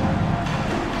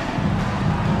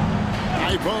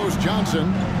 High post,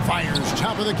 Johnson fires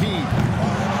top of the key.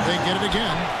 They get it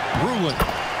again. Rulin.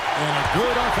 And a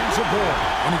good offensive ball.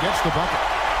 And he gets the bucket.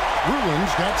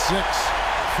 Rulin's got 6.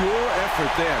 Pure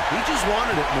effort there. He just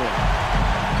wanted it more.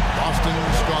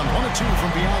 Boston's gone 1 of 2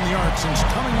 from beyond the arc since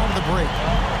coming out of the break.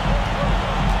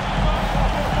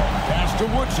 Pass to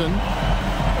Woodson.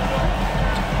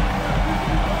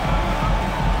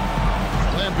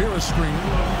 Lambira screen.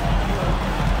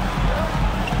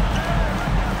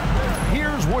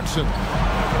 Here's Woodson.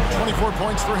 24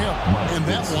 points for him. And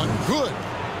that one, good.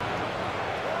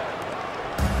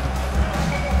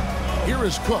 Here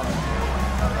is Cook.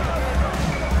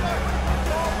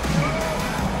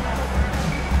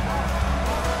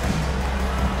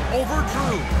 Over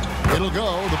Drew. It'll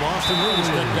go. The Boston Bruins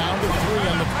get down to 3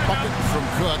 on the bucket from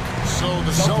Cook. So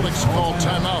the Celtics call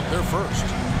timeout. They're first.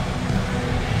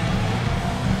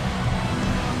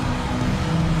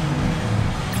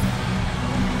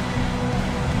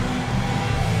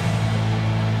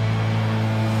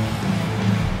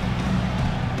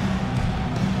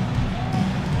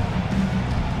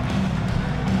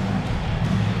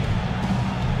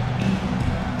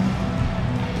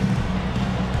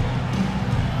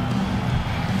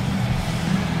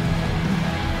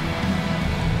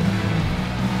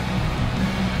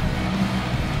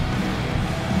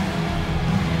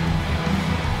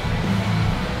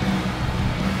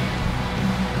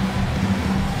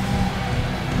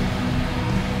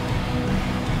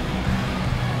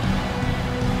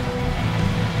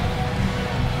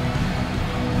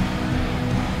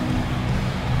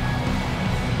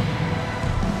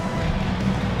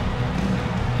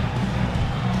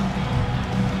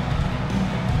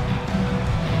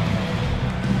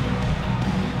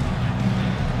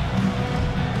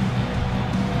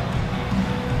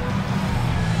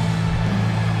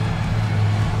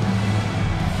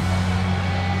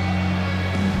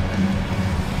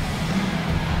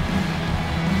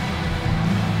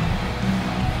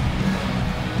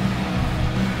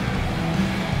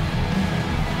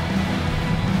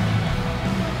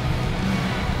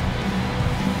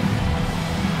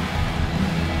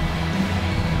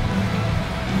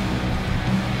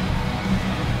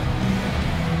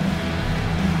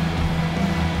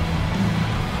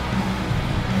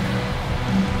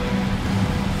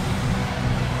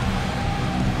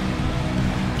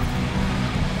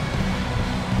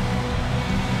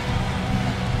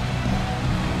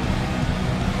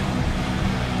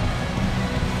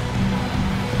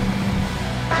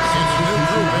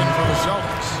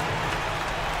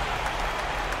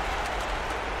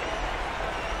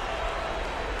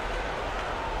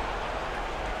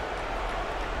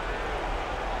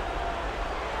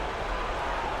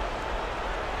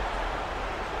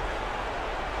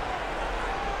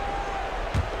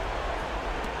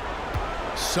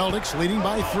 Celtics leading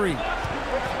by 3.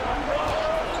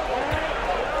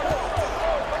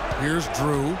 Here's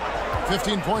Drew.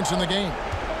 15 points in the game.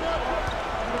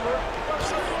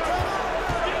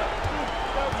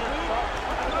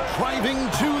 Driving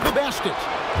to the basket.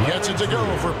 Gets it to go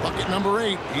for bucket number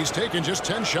 8. He's taken just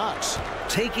 10 shots.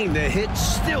 Taking the hit,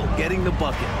 still getting the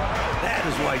bucket. That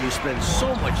is why you spend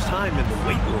so much time in the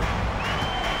weight room.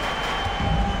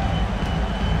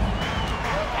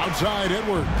 Outside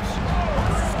Edwards.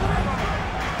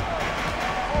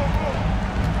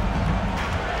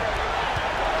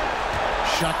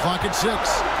 Shot clock at 6.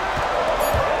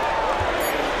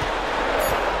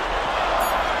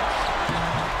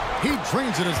 He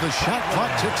drains it as the shot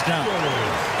clock ticks down.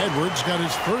 Edwards got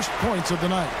his first points of the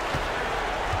night.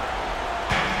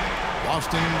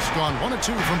 Boston's gone 1 of 2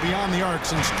 from beyond the arc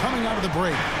since coming out of the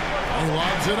break. He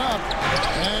lobs it up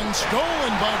and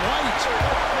stolen by White.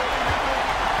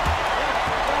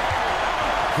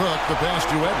 Cook the pass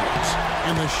to Edwards,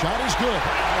 and the shot is good.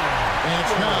 And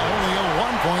it's now only a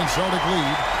 1-point Celtic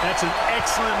lead. That's an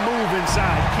excellent move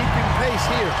inside, keeping pace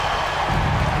here.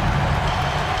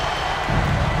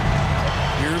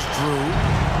 Here's Drew.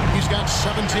 He's got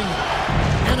 17.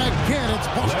 And again, it's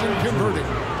Boston converting.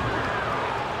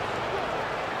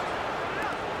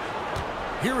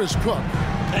 Here is Cook.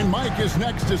 And Mike, his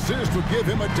next assist would give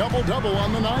him a double-double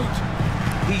on the night.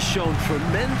 He's shown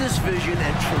tremendous vision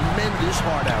and tremendous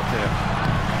heart out there.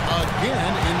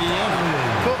 Again, Indiana.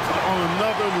 Cook on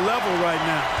another level right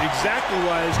now. Exactly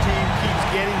why his team keeps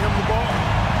getting him the ball.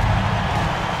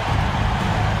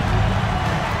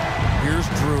 Here's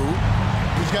Drew.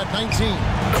 He's got 19.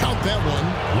 Count that one.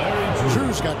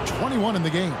 Drew's got 21 in the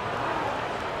game.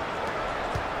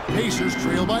 Pacers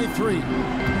trail by 3.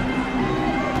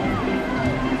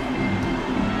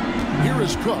 Here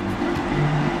is Cook.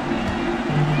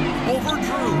 Over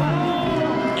Drew.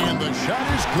 And the shot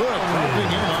is good.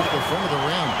 Dropping in off the front of the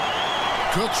rim.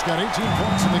 Cook's got 18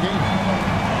 points in the game.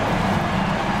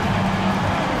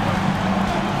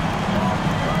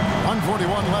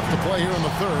 141 left to play here in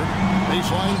the third.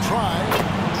 Baseline try.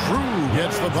 Drew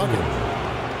gets the bucket.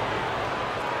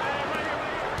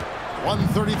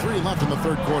 1:33 left in the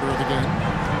third quarter of the game.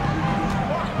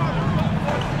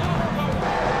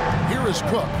 Here is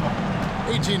Cook.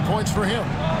 18 points for him.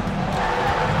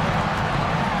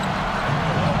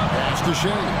 Pass to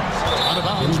Shea. Out of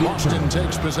bounds. Boston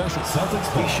takes possession.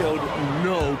 He showed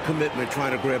no commitment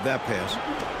trying to grab that pass.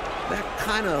 That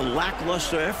kind of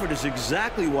lackluster effort is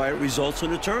exactly why it results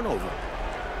in a turnover.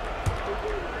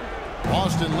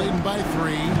 Boston leading by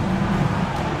 3.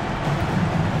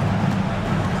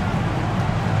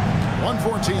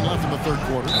 1:14 left in the third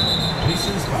quarter.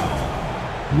 Pacers foul.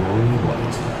 Rory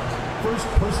White. First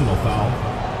personal foul.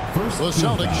 First The team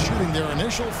Celtics foul. shooting their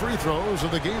initial free throws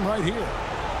of the game right here.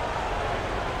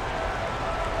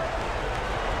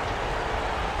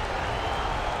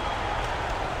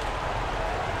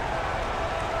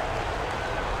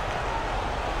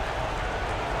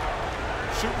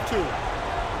 Shooting 2.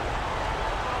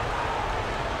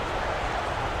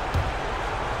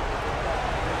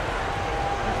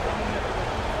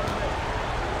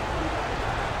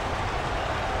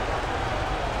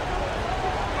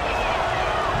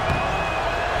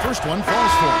 First one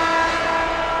falls for him.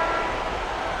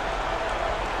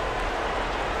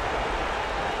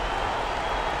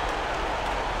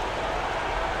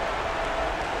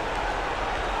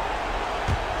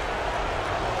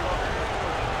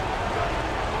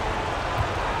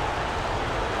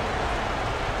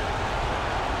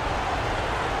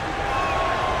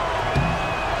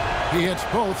 He hits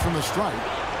both from the stripe.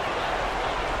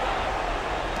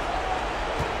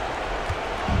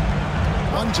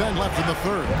 .10 left in the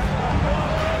third.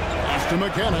 Pass to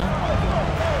McKenna.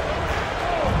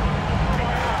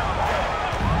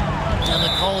 And the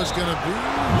call is going to be,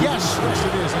 yes,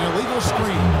 it is, an illegal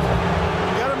screen.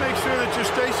 You got to make sure that you're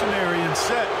stationary and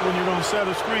set when you're going to set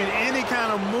a screen. Any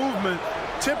kind of movement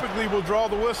typically will draw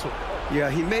the whistle. Yeah,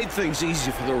 he made things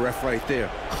easy for the ref right there.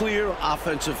 Clear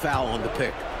offensive foul on the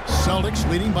pick. Celtics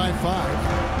leading by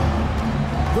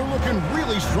 5. They're looking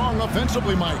really strong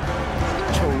offensively, Mike.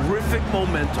 Terrific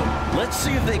momentum. Let's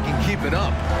see if they can keep it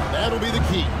up. That'll be the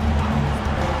key.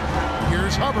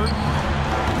 Here's Hubbard.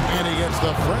 And he gets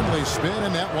the friendly spin,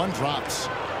 and that one drops.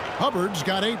 Hubbard's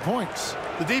got 8 points.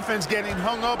 The defense getting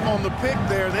hung up on the pick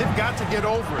there. They've got to get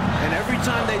over it. And every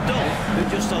time they don't, they're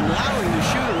just allowing the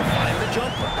shooter to find the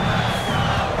jumper.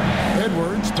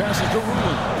 Edwards passes to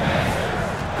Rulli.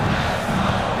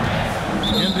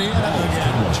 Indiana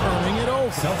again turning it over.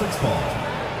 Celtics ball.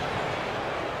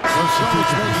 The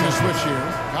Celtics making a switch here.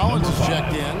 Collins is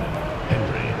checked in.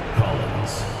 Henry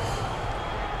Collins.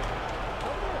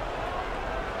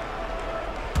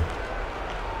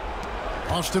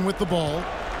 Austin with the ball.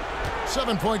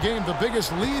 7-point game, the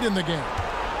biggest lead in the game.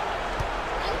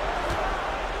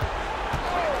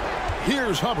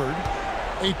 Here's Hubbard.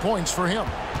 8 points for him.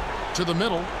 To the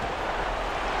middle.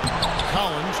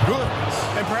 Collins, good.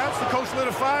 And perhaps the coach lit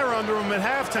a fire under them at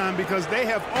halftime because they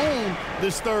have owned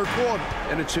this third quarter.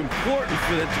 And it's important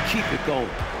for them to keep it going.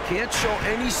 Can't show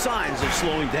any signs of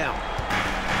slowing down.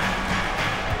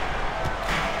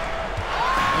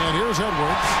 And here's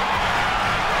Edwards.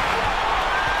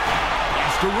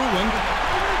 Pass to Ruland.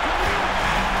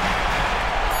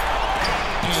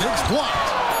 And it's blocked.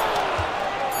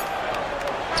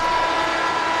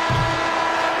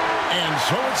 And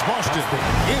so it's Boston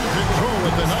in control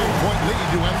with the 9-point lead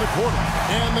to end the quarter.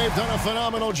 And they've done a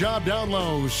phenomenal job down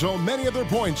low. So many of their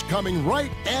points coming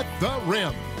right at the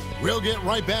rim. We'll get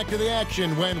right back to the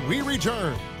action when we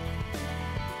return.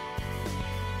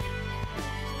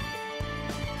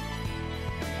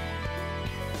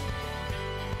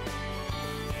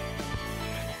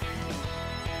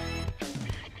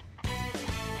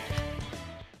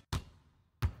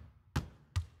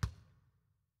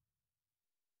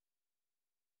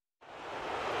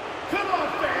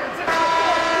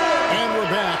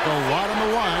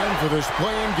 For this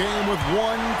playing game with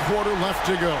 1 quarter left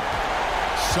to go.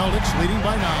 Celtics leading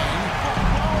by 9.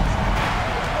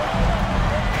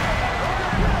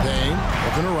 Payne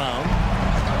looking around.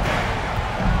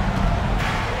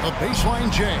 A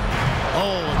baseline J.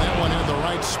 Oh, and that one had the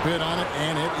right spin on it,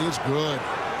 and it is good.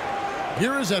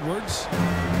 Here is Edwards.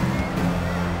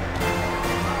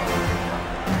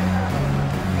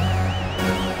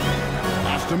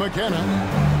 Pass to McKenna.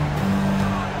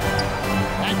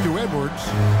 To Edwards.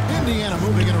 Indiana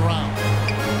moving it around.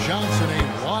 Johnson, a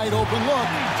wide open look.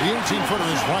 The 18-footer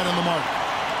is right on the mark.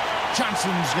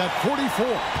 Johnson's got 44.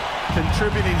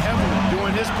 Contributing heavily,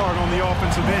 doing his part on the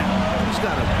offensive end. He's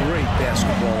got a great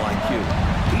basketball IQ.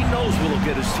 He knows what'll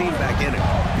get his team back in it.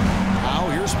 Now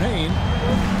here's Payne.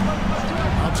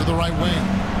 Out to the right wing.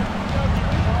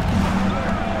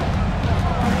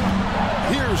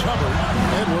 Here's Hubbard.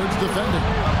 Edwards defending.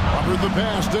 Hubbard the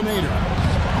pass to Nader.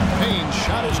 Payne's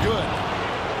shot is good.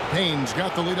 Payne's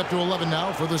got the lead up to 11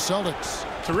 now for the Celtics.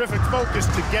 Terrific focus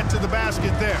to get to the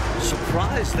basket there.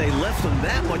 Surprised they left him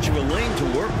that much of a lane to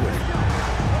work with.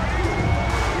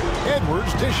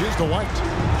 Edwards dishes to White.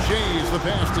 Shays the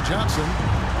pass to Johnson.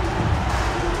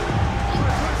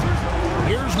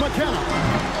 Here's McKenna.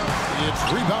 It's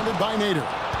rebounded by Nader.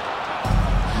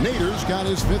 Nader's got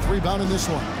his 5th rebound in this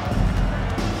one.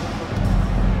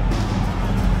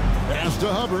 Pass to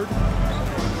Hubbard.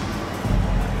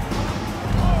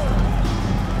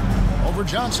 Over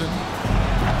Johnson.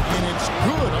 And it's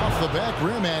good off the back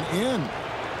rim and in.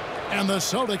 And the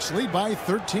Celtics lead by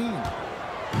 13.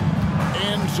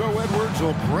 And so Edwards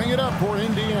will bring it up for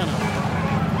Indiana.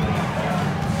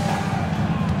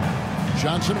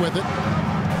 Johnson with it.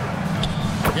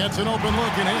 Gets an open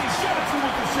look and hits.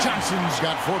 Johnson's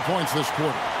got 4 points this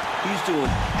quarter. He's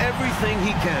doing everything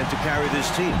he can to carry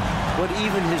this team. But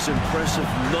even his impressive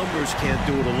numbers can't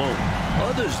do it alone.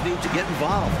 Others need to get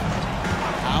involved.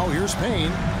 Now here's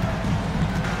Payne.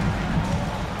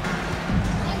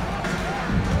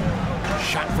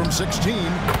 Shot from 16.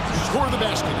 Score the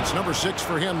basket. It's number 6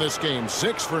 for him this game.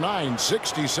 6 for 9.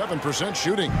 67%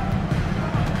 shooting.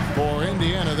 For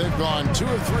Indiana, they've gone 2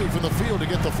 of 3 from the field to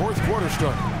get the 4th quarter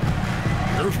started.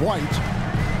 Here's White.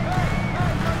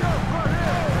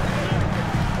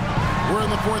 We're in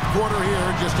the 4th quarter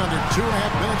here. Just under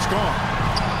 2.5 minutes gone.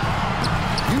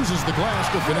 Uses the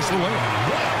glass to finish the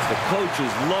layup. The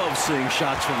coaches love seeing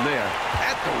shots from there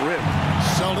at the rim.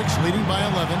 Celtics leading by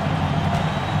 11.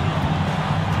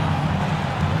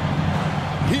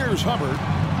 Here's Hubbard.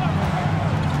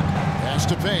 Pass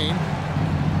to Payne.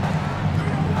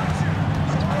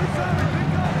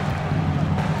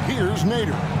 Here's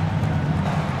Nader.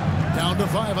 Down to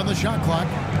 5 on the shot clock.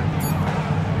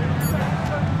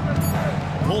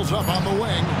 Pulls up on the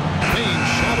wing. Payne's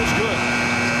shot is good.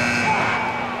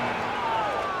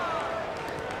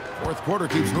 4th quarter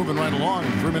keeps moving right along.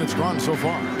 3 minutes gone so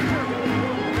far.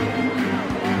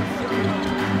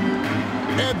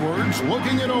 Edwards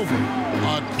looking it over.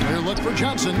 A clear look for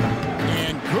Johnson.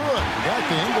 And good. Got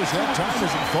the English that time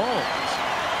as it falls.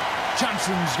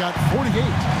 Johnson's got 48.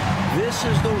 This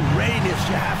is the readiness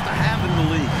you have to have in the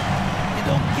league. You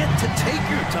don't get to take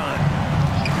your time.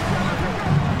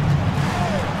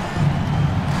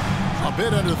 A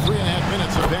bit under 3.5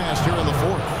 minutes have passed here in the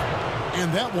 4th.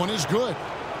 And that one is good.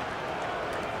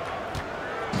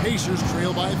 Pacers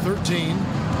trail by 13.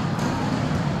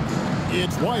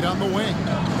 It's White on the wing.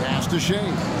 Pass to Shays.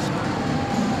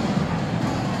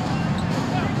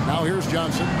 Now here's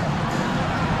Johnson.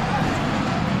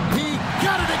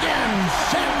 Got it again.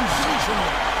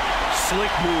 Sensational.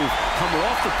 Slick move, coming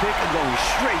off the pick and going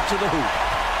straight to the hoop.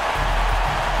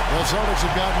 The Celtics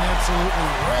have gotten absolutely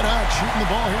red hot shooting the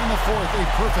ball here in the fourth. A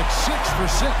perfect 6 for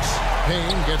 6.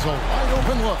 Payne gets a wide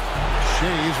open look.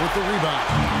 Shays with the rebound.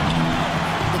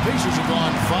 The Pacers have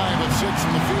gone 5 of 6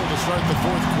 from the field to start the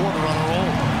fourth quarter on a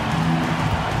roll.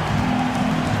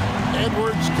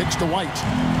 Edwards kicks to White.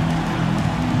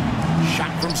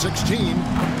 Shot from 16.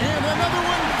 And another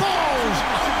one falls.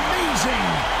 Amazing.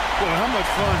 Boy, how much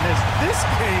fun has this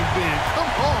game been? Come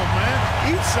on,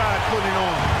 man. Each side putting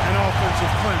on an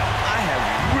offensive clinic. I have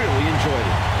really enjoyed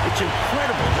it. It's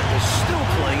incredible that they're still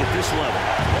playing at this level.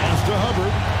 Pass to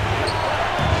Hubbard.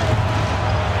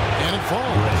 And it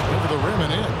falls over the rim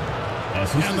and in.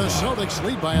 And the Celtics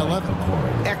lead by 11.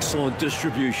 Excellent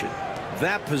distribution.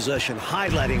 That possession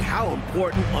highlighting how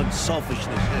important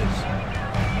unselfishness is.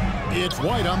 It's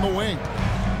White on the wing.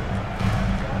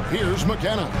 Here's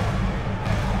McKenna.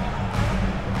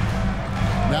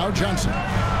 Now Johnson.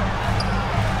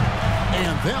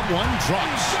 And that one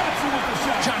drops.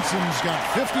 Johnson's got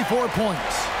 54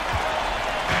 points.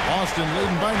 Boston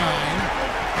leading by 9.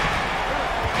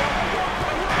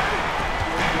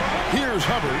 Here's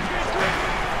Hubbard.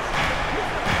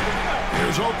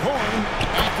 Here's O'Corn.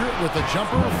 Accurate with the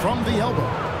jumper from the elbow.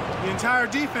 The entire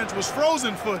defense was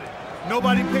frozen-footed.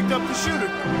 Nobody picked up the shooter.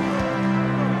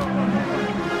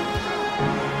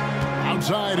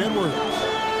 Outside Edwards.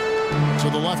 To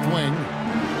the left wing.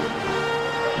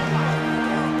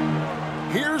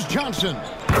 Here's Johnson.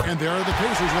 And there are the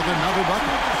Pacers with another bucket.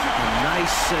 A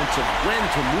nice sense of when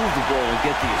to move the ball and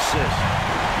get the assist.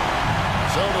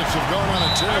 Celtics have gone on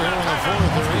a tear here in the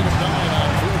fourth. They're 8 of 9 on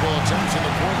field goal attempts in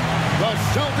the quarter. The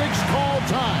Celtics call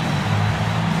time.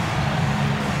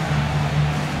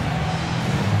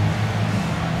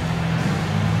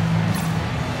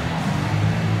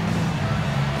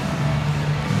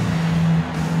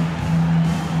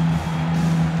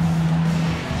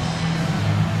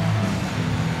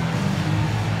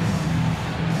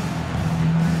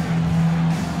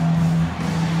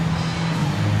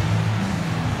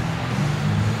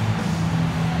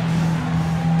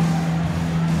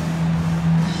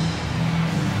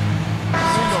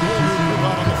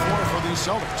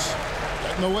 Celtics.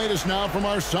 Getting the latest now from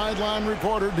our sideline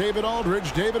reporter, David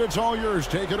Aldridge. David, it's all yours.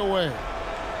 Take it away.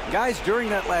 Guys, during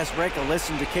that last break, I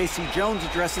listened to K.C. Jones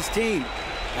address his team.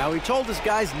 Now, he told his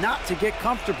guys not to get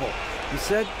comfortable. He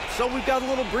said, so we've got a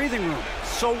little breathing room.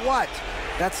 So what?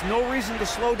 That's no reason to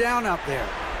slow down out there.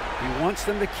 He wants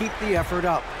them to keep the effort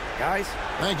up. Guys?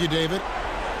 Thank you, David.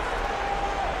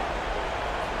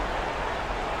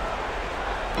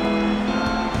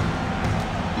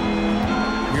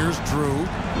 Here's Drew.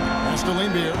 Pass to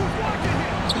Laimbeer.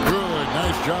 Good.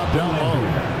 Nice job down low.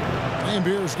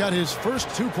 Laimbeer's got his first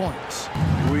 2 points.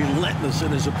 Relentless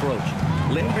in his approach.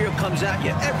 Laimbeer comes at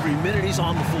you every minute he's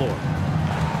on the floor.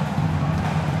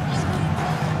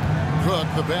 Cook,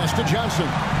 the pass to Johnson.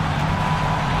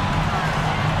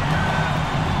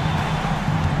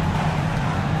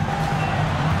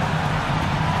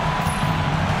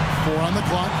 Four on the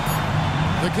clock.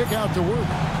 The kick out to Worthy.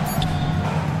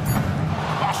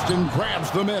 Boston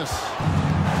grabs the miss.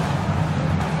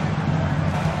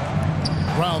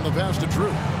 Brown the pass to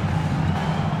Drew.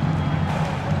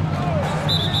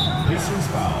 Pacers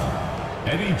foul.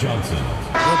 Eddie Johnson.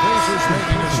 The Pacers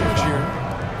making a switch here.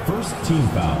 First team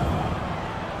foul.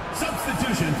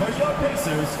 Substitution for your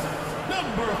Pacers,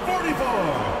 number 44,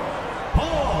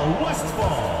 Paul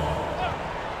Westphal.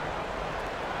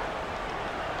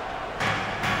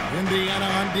 Indiana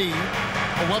on D.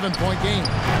 11-point game.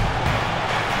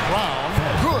 Brown,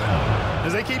 good.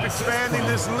 As they keep expanding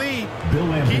this lead,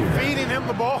 keep feeding him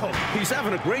the ball. He's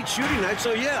having a great shooting night,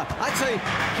 so yeah, I'd say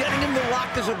getting him the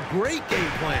lock is a great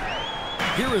game plan.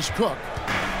 Here is Cook.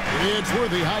 It's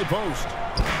Worthy high post.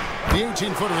 The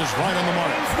 18-footer is right on the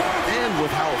mark. And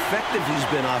with how effective he's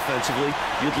been offensively,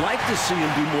 you'd like to see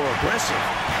him be more aggressive.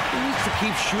 He needs to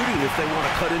keep shooting if they want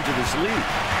to cut into this lead.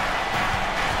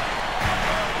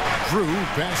 Drew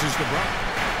passes to Brown.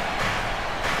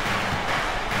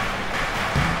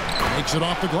 Makes it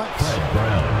off the glass.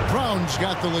 Brown's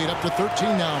got the lead up to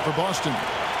 13 now for Boston.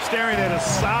 Staring at a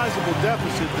sizable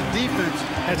deficit, the defense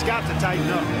has got to tighten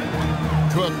up.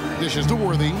 Cook dishes to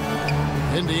Worthy.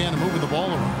 Indiana moving the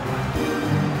ball around.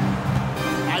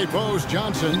 High post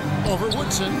Johnson over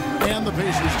Woodson. And the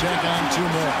Pacers tack on 2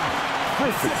 more.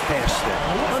 Perfect pass there.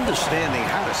 Understanding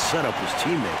how to set up his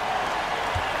teammate.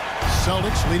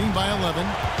 Celtics leading by 11.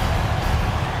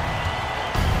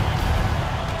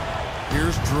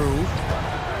 Here's Drew.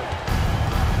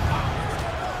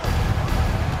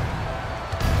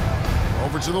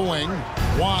 Over to the wing.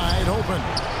 Wide open.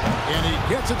 And he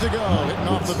gets it to go. Hitting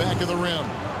off the back of the rim.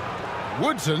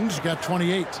 Woodson's got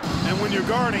 28. And when you're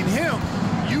guarding him,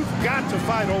 you've got to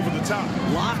fight over the top.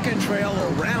 Lock and trail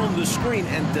around the screen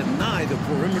and deny the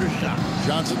perimeter shot.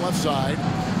 Johnson left side.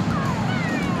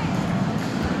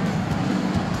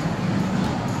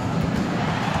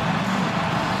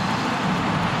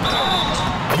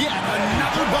 Yet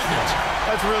another bucket.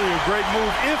 That's really a great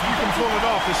move if you can pull it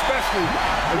off, especially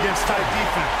against tight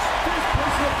defense.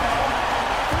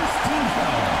 First team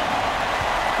foul.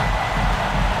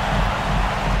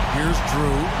 Here's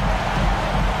Drew.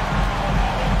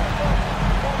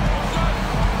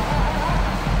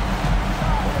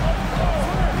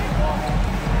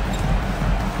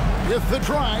 With the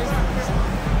drive.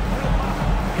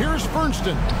 Here's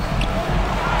Fernston.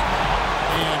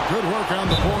 And good work on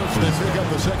the boards that pick up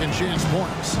the second chance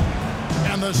points.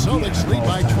 And the Celtics lead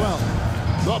by 12.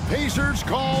 The Pacers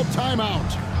call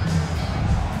timeout.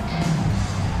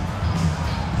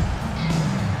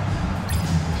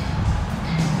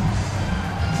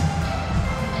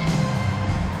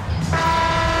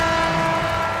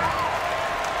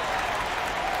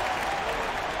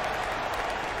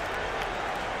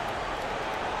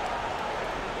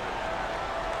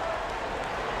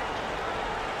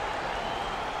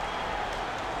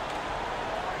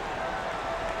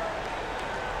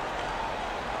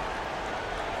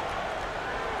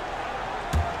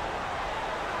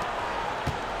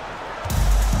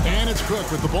 And it's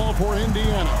Cook with the ball for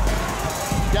Indiana.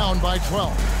 Down by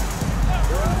 12.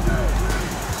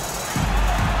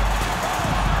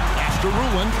 Pass to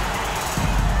Ruland.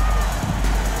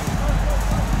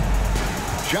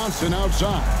 Johnson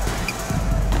outside.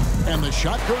 And the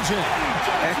shot goes in.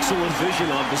 Excellent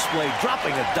vision on display,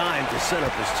 dropping a dime to set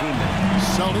up his teammate.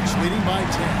 Celtics leading by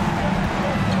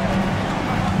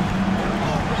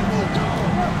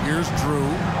 10. Here's Drew.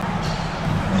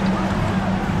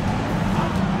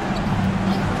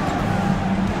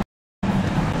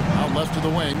 Left to the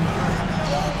wing.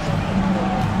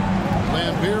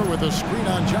 Lambeer with a screen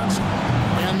on Johnson.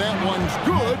 And that one's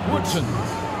good. Woodson.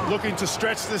 Looking to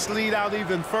stretch this lead out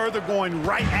even further, going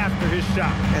right after his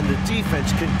shot. And the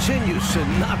defense continues to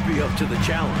not be up to the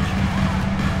challenge.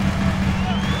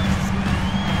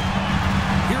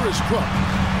 Here is Cook.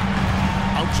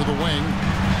 Out to the wing.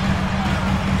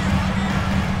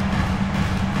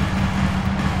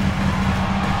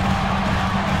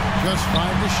 Just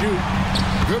 5 to shoot.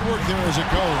 Good work there as it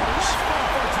goes.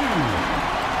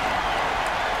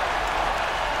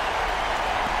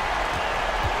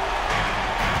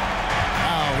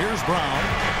 Now here's Brown.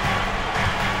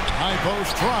 High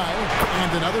post try.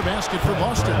 And another basket for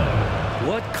Boston.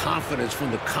 What confidence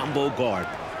from the combo guard.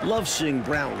 Love seeing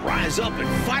Brown rise up and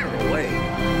fire away.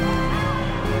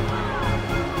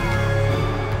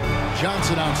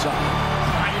 Johnson outside.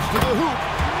 Drives to the hoop.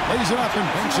 Lays it up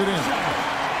and banks it in.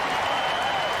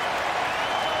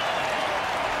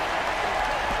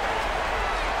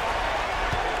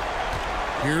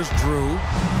 Here's Drew.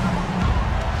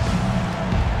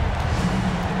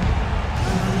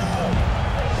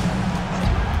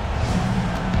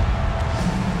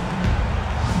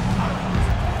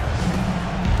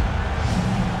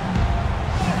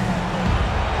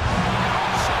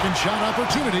 Second shot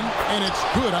opportunity, and it's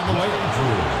good on the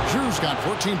layup. Drew's got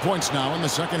 14 points now in the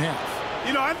second half.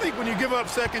 You know, I think when you give up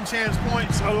second chance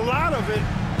points, a lot of it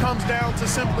comes down to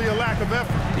simply a lack of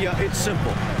effort. Yeah, it's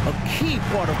simple. A key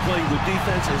part of playing good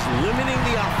defense is limiting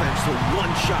the offense to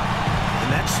one shot. And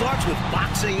that starts with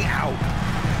boxing out.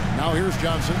 Now here's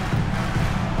Johnson.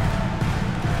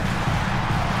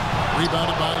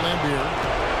 Rebounded by Lambeer.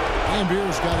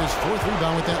 Lambier's got his 4th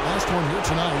rebound with that last one here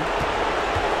tonight.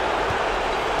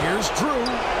 Here's Drew.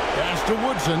 Pass to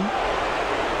Woodson.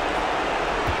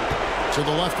 To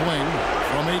the left wing.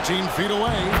 From 18 feet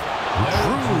away.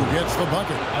 Drew gets the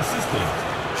bucket.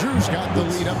 Drew's got the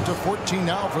lead up to 14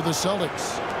 now for the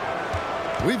Celtics.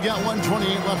 We've got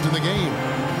 1:28 left in the game.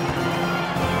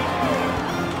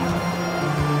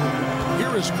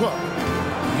 Here is Cook.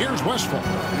 Here's Westphal.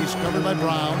 He's covered by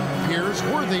Brown. Here's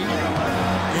Worthy.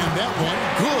 And that one,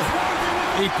 good.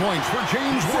 8 points for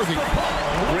James Worthy.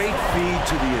 Great feed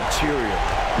to the interior,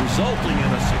 resulting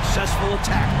in a successful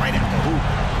attack right at the hoop.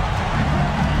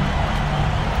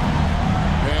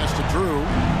 Pass to Drew.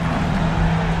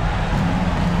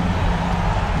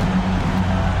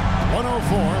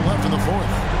 1:04 left in the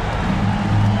 4th.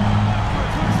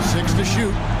 6 to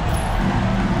shoot.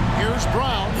 Here's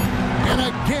Brown. And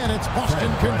again, it's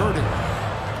Boston converting.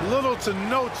 Little to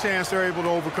no chance they're able to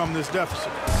overcome this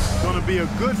deficit. Going to be a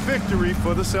good victory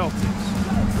for the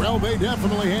Celtics. Well, they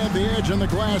definitely had the edge on the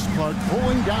glass part,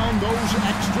 pulling down those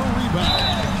extra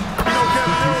rebounds. You know,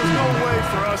 Kevin, there was no way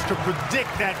for us to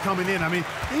predict that coming in. I mean,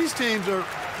 these teams are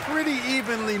pretty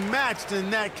evenly matched in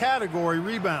that category,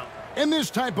 rebound. And this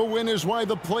type of win is why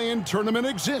the play-in tournament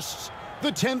exists.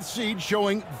 The 10th seed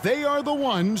showing they are the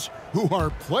ones who are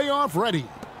playoff ready.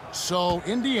 So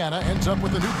Indiana ends up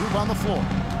with a new group on the floor.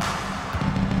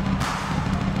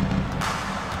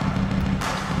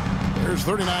 There's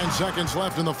 39 seconds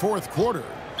left in the fourth quarter.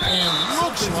 And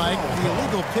looks like the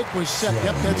illegal pick was set.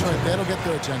 Yep, that's right. That'll get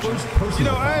their attention. You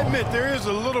know, I admit there is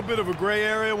a little bit of a gray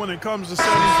area when it comes to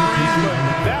setting threes, but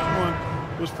that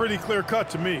one was pretty clear-cut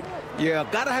to me. Yeah,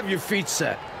 got to have your feet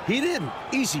set. He didn't.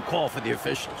 Easy call for the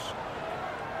officials.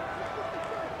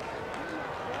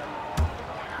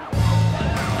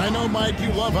 I know, Mike,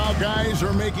 you love how guys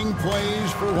are making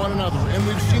plays for one another, and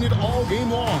we've seen it all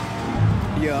game long.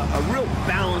 Yeah, a real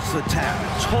balanced attack.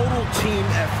 Total team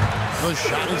effort. The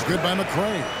shot is good by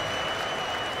McCray.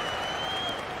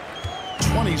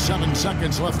 27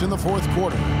 seconds left in the fourth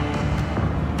quarter.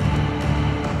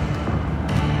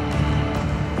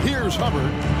 Here's Hubbard.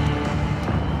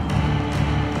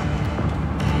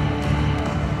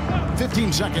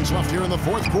 15 seconds left here in the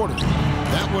fourth quarter.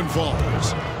 That one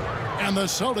falls. And the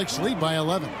Celtics lead by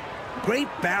 11. Great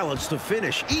balance to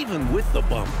finish, even with the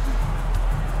bump.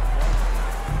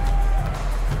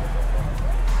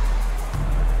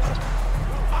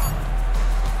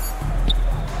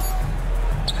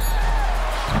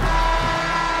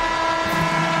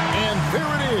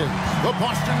 The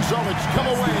Boston Celtics come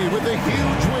away with a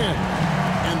huge win.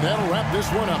 And that'll wrap this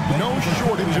one up. No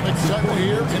shortage of excitement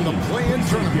here in the play-in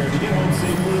tournament.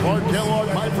 Clark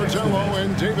Kellogg, Mike Fratello,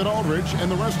 and David Aldridge, and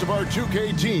the rest of our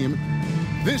 2K team.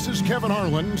 This is Kevin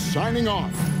Harlan signing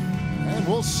off. And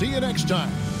we'll see you next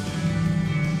time.